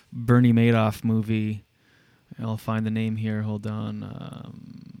 Bernie Madoff movie. I'll find the name here. Hold on.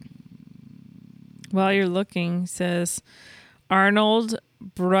 While you're looking, it says Arnold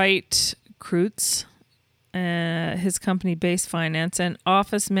Bright-Kreutz, his company Base Finance, and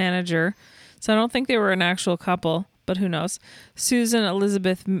office manager. So I don't think they were an actual couple, but who knows? Susan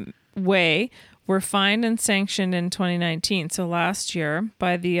Elizabeth Way were fined and sanctioned in 2019, so last year,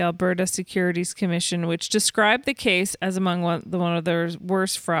 by the Alberta Securities Commission, which described the case as among one of the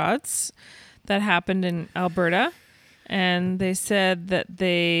worst frauds that happened in Alberta. And they said that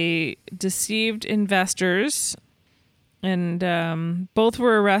they deceived investors, and both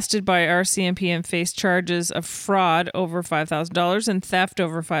were arrested by RCMP and faced charges of fraud over $5,000 and theft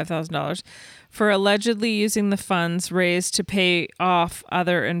over $5,000 for allegedly using the funds raised to pay off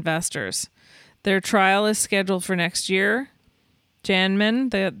other investors. Their trial is scheduled for next year.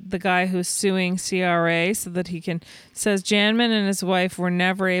 Janman, the guy who's suing CRA, says Janman and his wife were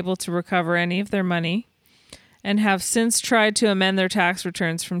never able to recover any of their money, and have since tried to amend their tax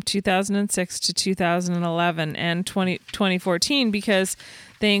returns from 2006 to 2011 and 2014 because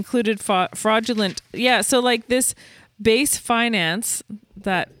they included fraudulent. Yeah, so like this Base Finance,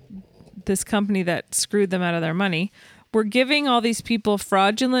 that this company that screwed them out of their money, were giving all these people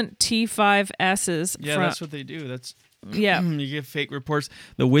fraudulent T5Ss. Yeah, that's what they do. That's yeah. You give fake reports.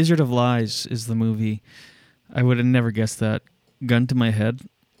 The Wizard of Lies is the movie. I would have never guessed that. Gun to my head.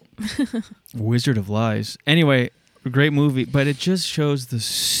 Wizard of Lies. Anyway, great movie, but it just shows the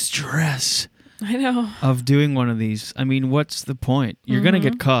stress I know of doing one of these. I mean, what's the point? You're going to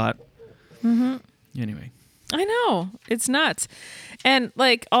get caught. Anyway. I know. It's nuts. And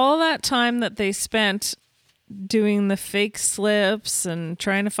like all that time that they spent doing the fake slips and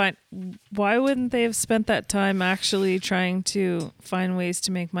trying to find, why wouldn't they have spent that time actually trying to find ways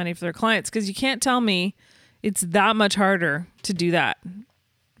to make money for their clients? Because you can't tell me it's that much harder to do that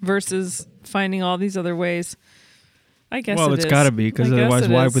versus finding all these other ways. I guess it's got to be, because otherwise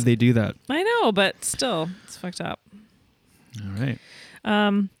why would they do that? I know, but still, it's fucked up. All right.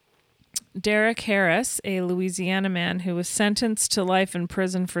 Derek Harris, a Louisiana man who was sentenced to life in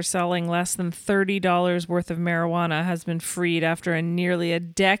prison for selling less than $30 worth of marijuana, has been freed after nearly a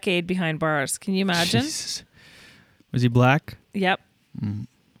decade behind bars. Can you imagine? Jesus. Was he black? Yep. Mm.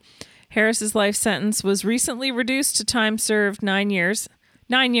 Harris's life sentence was recently reduced to time served 9 years.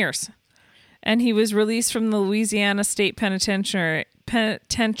 9 years. And he was released from the Louisiana State Penitentiary.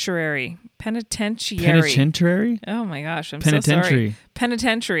 Penitentiary? Oh my gosh, I'm so sorry.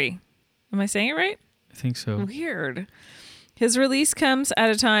 Penitentiary. Am I saying it right? I think so. Weird. His release comes at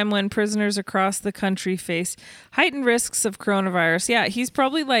a time when prisoners across the country face heightened risks of coronavirus. Yeah, he's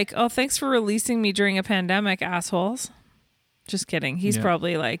probably like, oh, thanks for releasing me during a pandemic, assholes. Just kidding. He's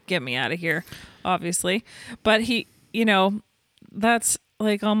probably like, get me out of here, obviously. But he, that's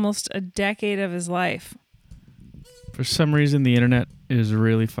like almost a decade of his life. For some reason, the internet is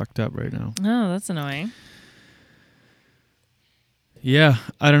really fucked up right now. Oh, that's annoying. Yeah,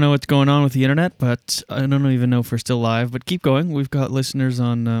 I don't know what's going on with the internet, but I don't even know if we're still live. But keep going. We've got listeners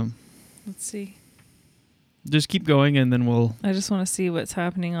on... Let's see. Just keep going, and then we'll... I just want to see what's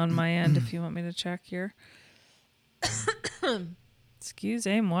happening on my end if you want me to check here.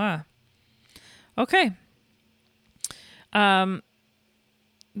 Excusez-moi. Okay.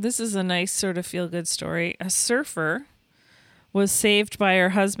 This is a nice sort of feel-good story. A surfer was saved by her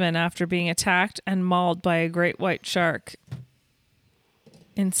husband after being attacked and mauled by a great white shark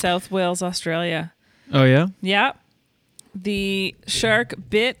in South Wales, Australia. Oh, yeah? Yeah. The shark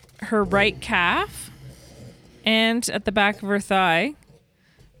bit her right calf and at the back of her thigh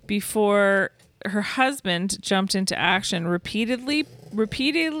before her husband jumped into action, repeatedly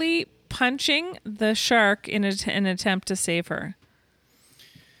punching the shark in an attempt to save her.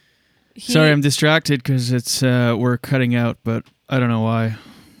 Sorry, I'm distracted because it's we're cutting out, but I don't know why.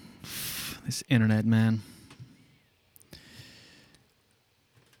 This internet, man.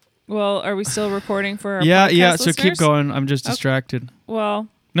 Well, are we still recording for our yeah, podcast so listeners? Keep going. I'm just distracted. Well...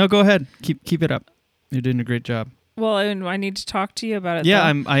 No, go ahead. Keep it up. You're doing a great job. Well, I need to talk to you about it.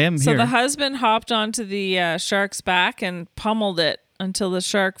 Yeah, though. I am here. So the husband hopped onto the shark's back and pummeled it until the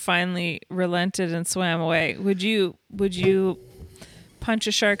shark finally relented and swam away. Would you punch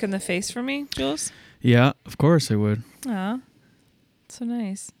a shark in the face for me, Jules? Yeah, of course I would. Ah, so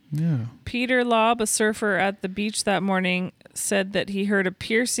nice. Yeah. Peter Lobb, a surfer at the beach that morning, said that he heard a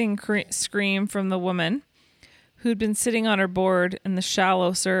piercing scream from the woman who'd been sitting on her board in the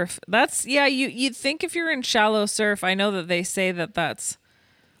shallow surf. That's, you'd think if you're in shallow surf, I know that they say that that's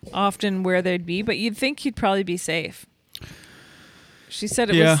often where they'd be, but you'd think you'd probably be safe. She said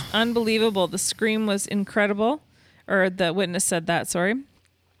it was unbelievable. The scream was incredible, or the witness said that, sorry.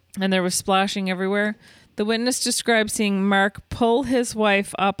 And there was splashing everywhere. The witness described seeing Mark pull his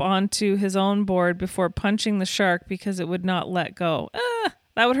wife up onto his own board before punching the shark because it would not let go.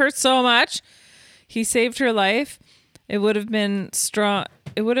 That would hurt so much. He saved her life. It would have been strong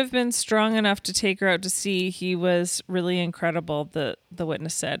enough to take her out to sea. He was really incredible, the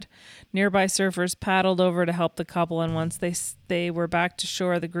witness said. Nearby surfers paddled over to help the couple, and once they were back to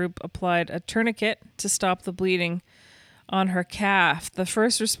shore, the group applied a tourniquet to stop the bleeding on her calf. The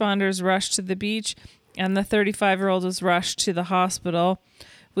first responders rushed to the beach, and the 35-year-old was rushed to the hospital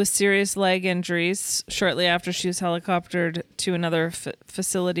with serious leg injuries shortly after she was helicoptered to another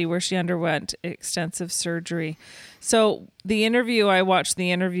facility where she underwent extensive surgery. So I watched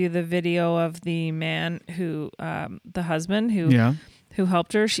the video of the man who, the husband who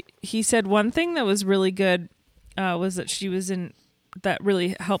helped her. He said one thing that was really good was that that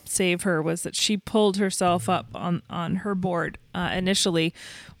really helped save her was that she pulled herself up on her board initially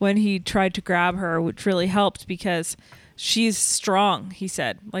when he tried to grab her, which really helped because she's strong, he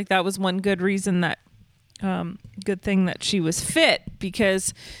said. Like that was one good reason that, good thing that she was fit,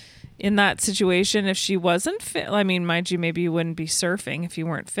 because in that situation, if she wasn't fit, I mean, mind you, maybe you wouldn't be surfing if you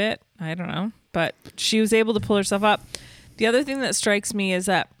weren't fit. I don't know. But she was able to pull herself up. The other thing that strikes me is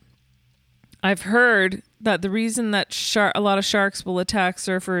that I've heard that the reason that a lot of sharks will attack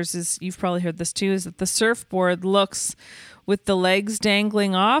surfers is, you've probably heard this too, is that the surfboard looks, with the legs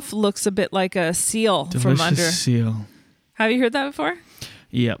dangling off, looks a bit like a seal from under. Delicious seal. Have you heard that before?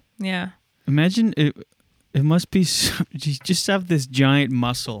 Yep. Yeah. Imagine it must be, you just have this giant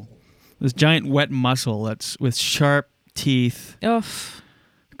muscle, this giant wet muscle that's with sharp teeth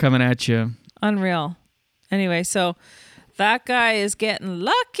coming at you. Unreal. Anyway, so that guy is getting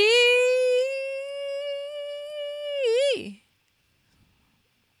lucky.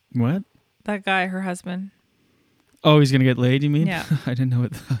 What? That guy, her husband. Oh, he's going to get laid, you mean? Yeah. I didn't know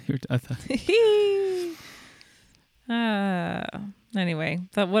what the hell you were, I thought. Anyway,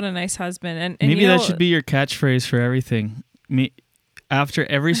 what a nice husband. And maybe that should be your catchphrase for everything. After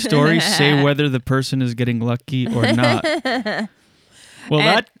every story, say whether the person is getting lucky or not.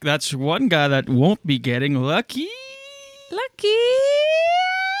 Well, that's one guy that won't be getting lucky. Lucky.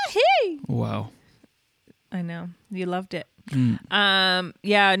 Hey. Wow. I know. You loved it. Mm.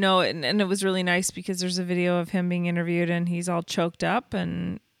 Yeah, no, and it was really nice because there's a video of him being interviewed and he's all choked up,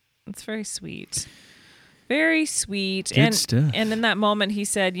 and it's very sweet. Very sweet. Good stuff. And in that moment he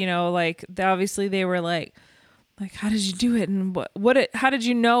said, like obviously they were like how did you do it, and how did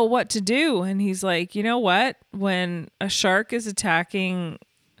you know what to do? And he's like, you know what? When a shark is attacking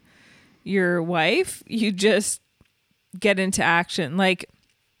your wife, you just get into action. Like,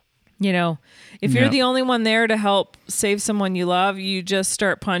 if you're the only one there to help save someone you love, you just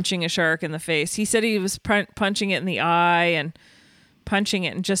start punching a shark in the face. He said he was punching it in the eye and punching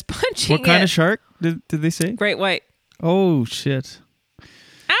it and just punching it. What kind of shark did they say? Great white. Oh, shit.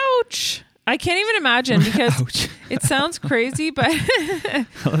 Ouch. I can't even imagine because it sounds crazy, but... I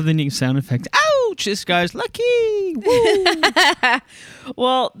love the new sound effect. Ouch! This guy's lucky! Woo!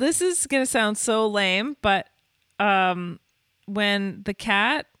 Well, this is going to sound so lame, but when the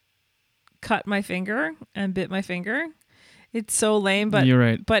cat cut my finger and bit my finger, it's so lame, but you're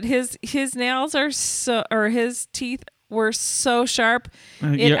right. But his nails are his teeth were so sharp.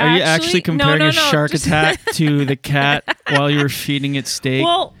 Are you actually comparing a shark attack to the cat while you were feeding it steak?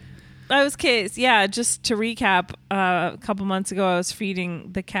 Well, I was just to recap, a couple months ago I was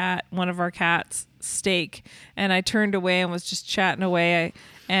feeding one of our cats, steak, and I turned away and was just chatting away,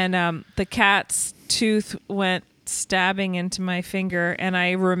 and the cat's tooth went stabbing into my finger, and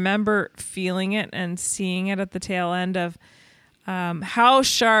I remember feeling it and seeing it at the tail end of how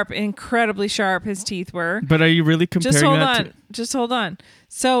incredibly sharp his teeth were. But are you really comparing Just hold on.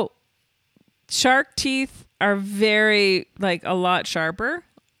 So shark teeth are very, a lot sharper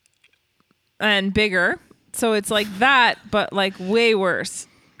and bigger. So it's like that, but way worse.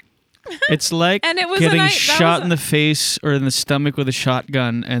 It's like and it was getting shot in the face or in the stomach with a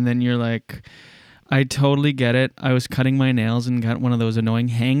shotgun, and then you're like, I totally get it. I was cutting my nails and got one of those annoying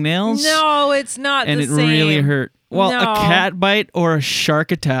hangnails. No, it's not the same. And it really hurt. Well, a cat bite or a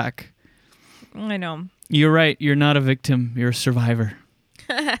shark attack. I know. You're right. You're not a victim. You're a survivor.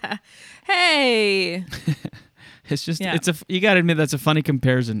 Hey. It's just, you got to admit that's a funny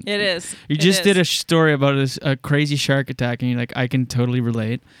comparison. It is. You just did a story about a crazy shark attack, and you're like, I can totally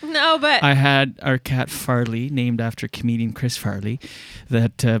relate. No, but I had our cat Farley, named after comedian Chris Farley,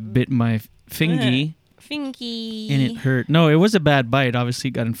 that bit my fingy. Fingy. And it hurt. No, it was a bad bite. Obviously,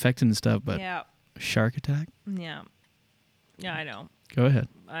 it got infected and stuff, but yeah. Shark attack? Yeah. Yeah, I know. Go ahead.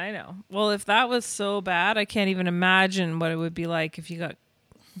 I know. Well, if that was so bad, I can't even imagine what it would be like if you got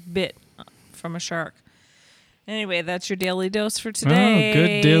bit from a shark. Anyway, that's your daily dose for today. Oh,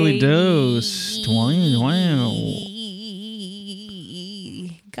 good daily dose. Wow.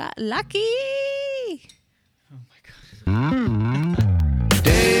 Got lucky.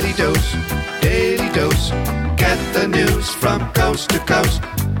 Daily dose, get the news from coast to coast.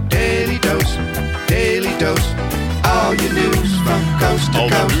 Daily dose, all your news from coast to All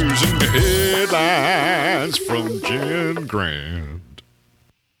coast. the news and headlines from Jen Grant.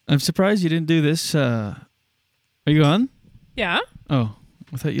 I'm surprised you didn't do this. Are you on? Yeah. Oh,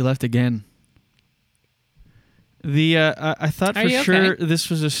 I thought you left again. I thought Are for you sure okay? this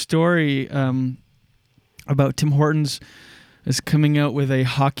was a story about Tim Hortons is coming out with a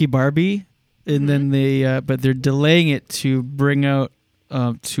hockey Barbie, and then but they're delaying it to bring out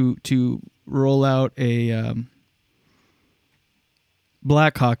to roll out a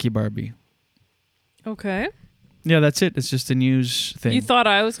black hockey Barbie. Okay. Yeah, that's it. It's just a news thing. You thought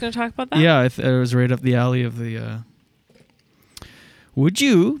I was going to talk about that? Yeah, it was right up the alley of the. Would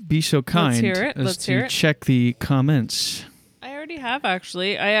you be so kind hear it. as Let's to hear it. check the comments? I already have,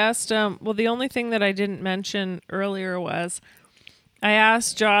 actually. I asked, well, the only thing that I didn't mention earlier was I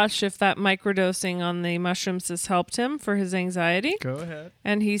asked Josh if that microdosing on the mushrooms has helped him for his anxiety. Go ahead.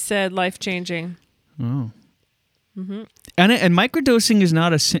 And he said life-changing. Oh. Mm-hmm. And microdosing is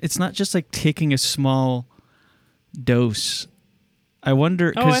not it's not just like taking a small dose. I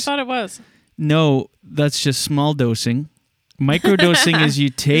wonder. Oh, I thought it was. No, that's just small dosing. Microdosing is you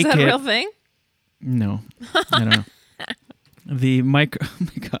take Is that it. a real thing? No, I don't know. The micro. Oh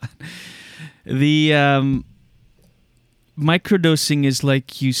my god. The microdosing is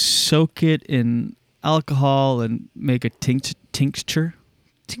like you soak it in alcohol and make a tincture.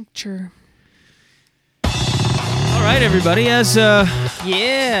 Tincture. All right, everybody. As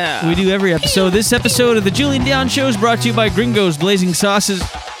yeah, we do every episode. This episode of the Julian Dion Show is brought to you by Gringos Blazing Sauces.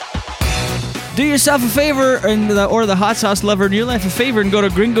 Do yourself a favor, or the hot sauce lover in your life a favor, and go to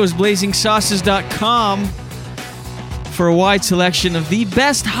gringosblazingsauces.com for a wide selection of the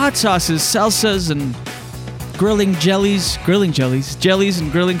best hot sauces, salsas, and jellies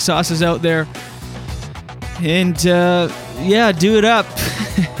and grilling sauces out there. And yeah, do it up.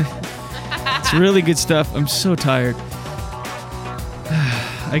 It's really good stuff. I'm so tired.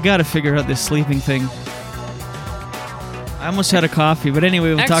 I gotta figure out this sleeping thing. I almost had a coffee, but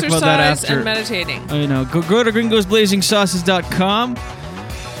anyway, we'll talk about that Exercise after. and meditating. I know. Go to gringosblazingsauces.com.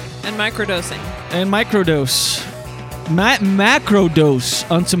 And microdosing. And microdose. Macrodose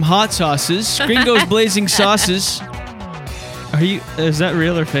on some hot sauces. Gringos Blazing Sauces. Is that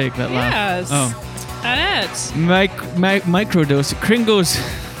real or fake, that laugh? Yes. Oh. That's it. Microdose. Gringos.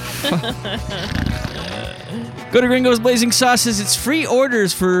 Go to Gringos Blazing Sauces. It's free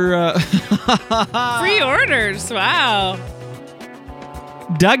orders for... Free orders. Wow.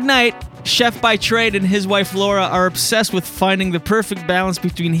 Doug Knight, chef by trade, and his wife Laura are obsessed with finding the perfect balance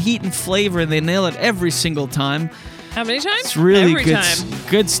between heat and flavor, and they nail it every single time. How many times? It's really Every good, time.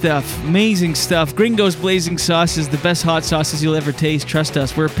 good stuff. Amazing stuff. Gringos Blazing Sauces, the best hot sauces you'll ever taste. Trust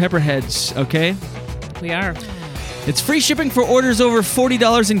us. We're pepperheads, okay? We are. It's free shipping for orders over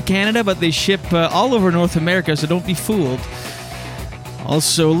 $40 in Canada, but they ship all over North America, so don't be fooled.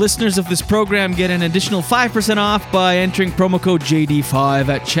 Also, listeners of this program get an additional 5% off by entering promo code JD5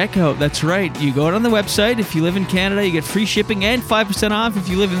 at checkout. That's right. You go out on the website. If you live in Canada, you get free shipping and 5% off. If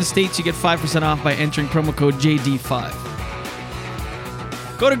you live in the States, you get 5% off by entering promo code JD5.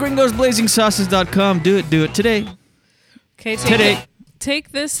 Go to gringosblazingsauces.com. Do it today. Okay,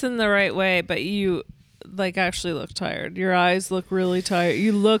 take this in the right way, but you actually look tired. Your eyes look really tired.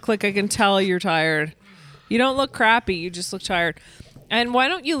 You look like I can tell you're tired. You don't look crappy. You just look tired. And why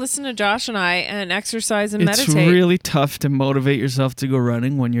don't you listen to Josh and I and exercise and meditate? It's really tough to motivate yourself to go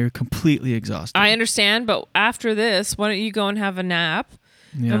running when you're completely exhausted. I understand, but after this, why don't you go and have a nap?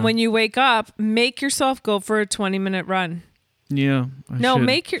 Yeah. And when you wake up, make yourself go for a 20-minute run. Yeah. Do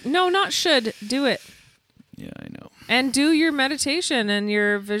it. Yeah, I know. And do your meditation and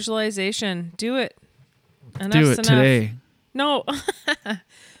your visualization. Do it. Enough's Do it enough. today. No.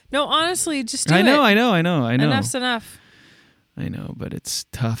 No, honestly, just do it. I know. Enough's enough. I know, but it's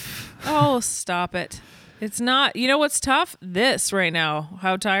tough. Oh, stop it. It's not. You know what's tough? This right now.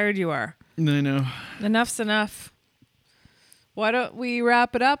 How tired you are. I know. Enough's enough. Why don't we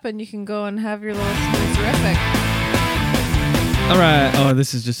wrap it up and you can go and have your little snooze-rific. All right. Oh,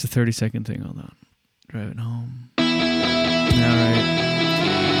 this is just a 30-second thing. Hold on. Driving home. All right.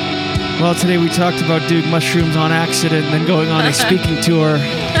 Well, today we talked about doing mushrooms on accident and then going on a speaking tour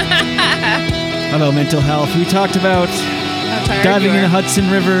about mental health. We talked about diving in the Hudson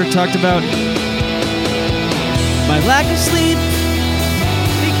River. Talked about my lack of sleep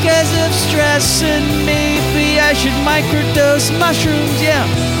because of have stress, and maybe I should microdose mushrooms, yeah.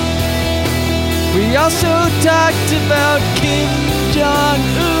 We also talked about Kim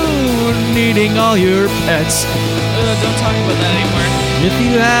Jong-un eating all your pets. Don't talk about that anymore. If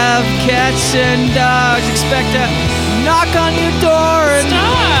you have cats and dogs, expect a knock on your door. And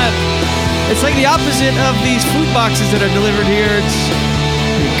stop! It's like the opposite of these food boxes that are delivered here.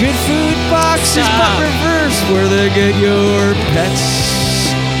 It's good food boxes, but reverse, where they get your pets.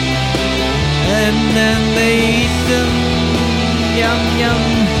 And then they eat them. Yum, yum.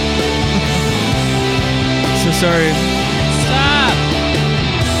 So sorry. Stop.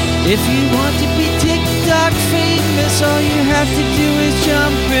 If you want to be TikTok famous, all you have to do is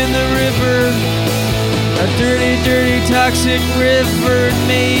jump in the river. A dirty, dirty, toxic river.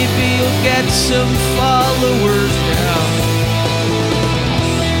 Maybe you'll get some followers now.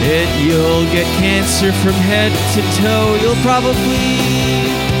 You'll get cancer from head to toe. You'll probably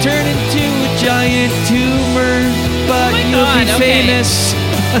turn into a giant tumor, but you'll be famous.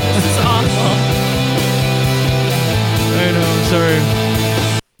 This is awful. I know, I'm sorry.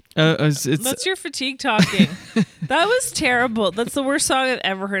 That's your fatigue talking. That was terrible. That's the worst song I've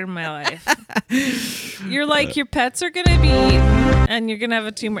ever heard in my life. You're like, your pets are going to be eaten and you're going to have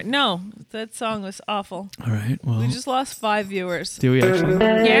a tumor. No, that song was awful. All right, well. We just lost 5 viewers. Do we actually?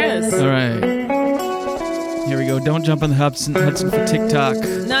 Yes. All right. Here we go. Don't jump on the Hudson for TikTok.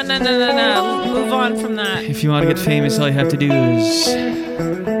 No. Move on from that. If you want to get famous, all you have to do is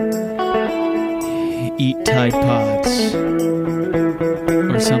eat Tide Pods.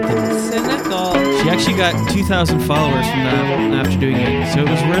 Or something. Cynical. She actually got 2,000 followers from that after doing it, so it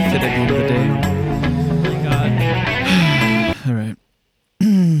was worth it at the end of the day. Oh my god. All right.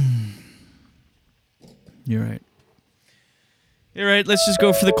 You're right. You're right. Let's just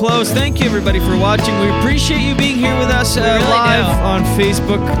go for the close. Thank you, everybody, for watching. We appreciate you being here with us live on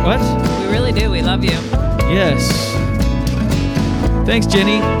Facebook. What? We really do. We love you. Yes. Thanks,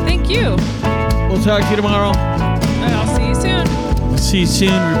 Jenny. Thank you. We'll talk to you tomorrow. I'll see you soon. See you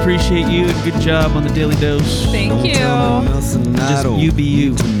soon. We appreciate you. Good job on the Daily Dose. Thank you. Just you be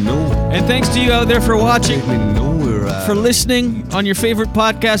you. And thanks to you out there for watching, for listening on your favorite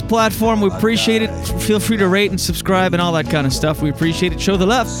podcast platform. We appreciate it. Feel free to rate and subscribe and all that kind of stuff. We appreciate it. Show the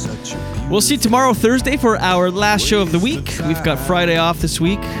love. We'll see you tomorrow, Thursday, for our last show of the week. We've got Friday off this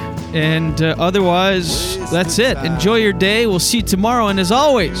week. And otherwise, that's it. Enjoy your day. We'll see you tomorrow. And as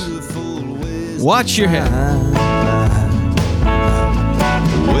always, watch your head.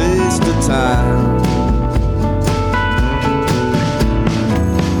 Time.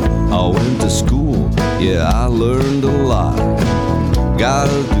 I went to school, yeah, I learned a lot. Got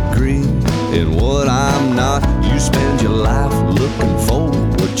a degree in what I'm not. You spend your life looking for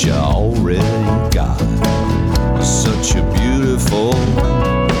what you already got. Such a beautiful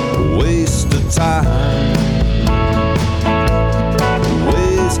waste of time.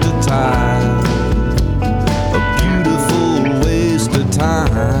 Waste of time. A beautiful waste of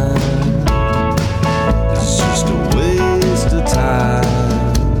time.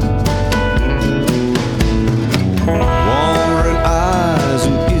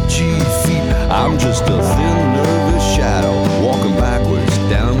 I'm just a thin, nervous shadow walking backwards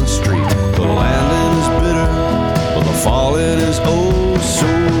down the street. The landing is bitter, but the falling is oh so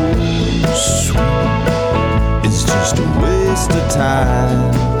sweet. It's just a waste of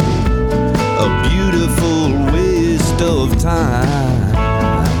time, a beautiful waste of time.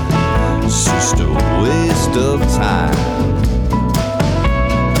 It's just a waste of time.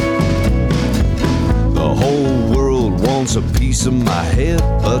 The whole world wants a piece of my head,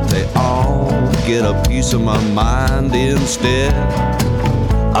 but they all get a piece of my mind instead.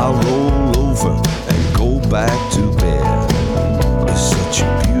 I roll over and go back to bed. It's such a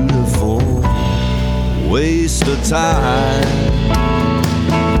beautiful waste of time.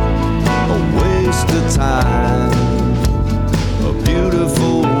 A waste of time. A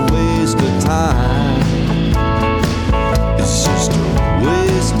beautiful waste of time. It's just a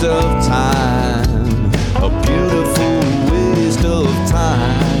waste of time.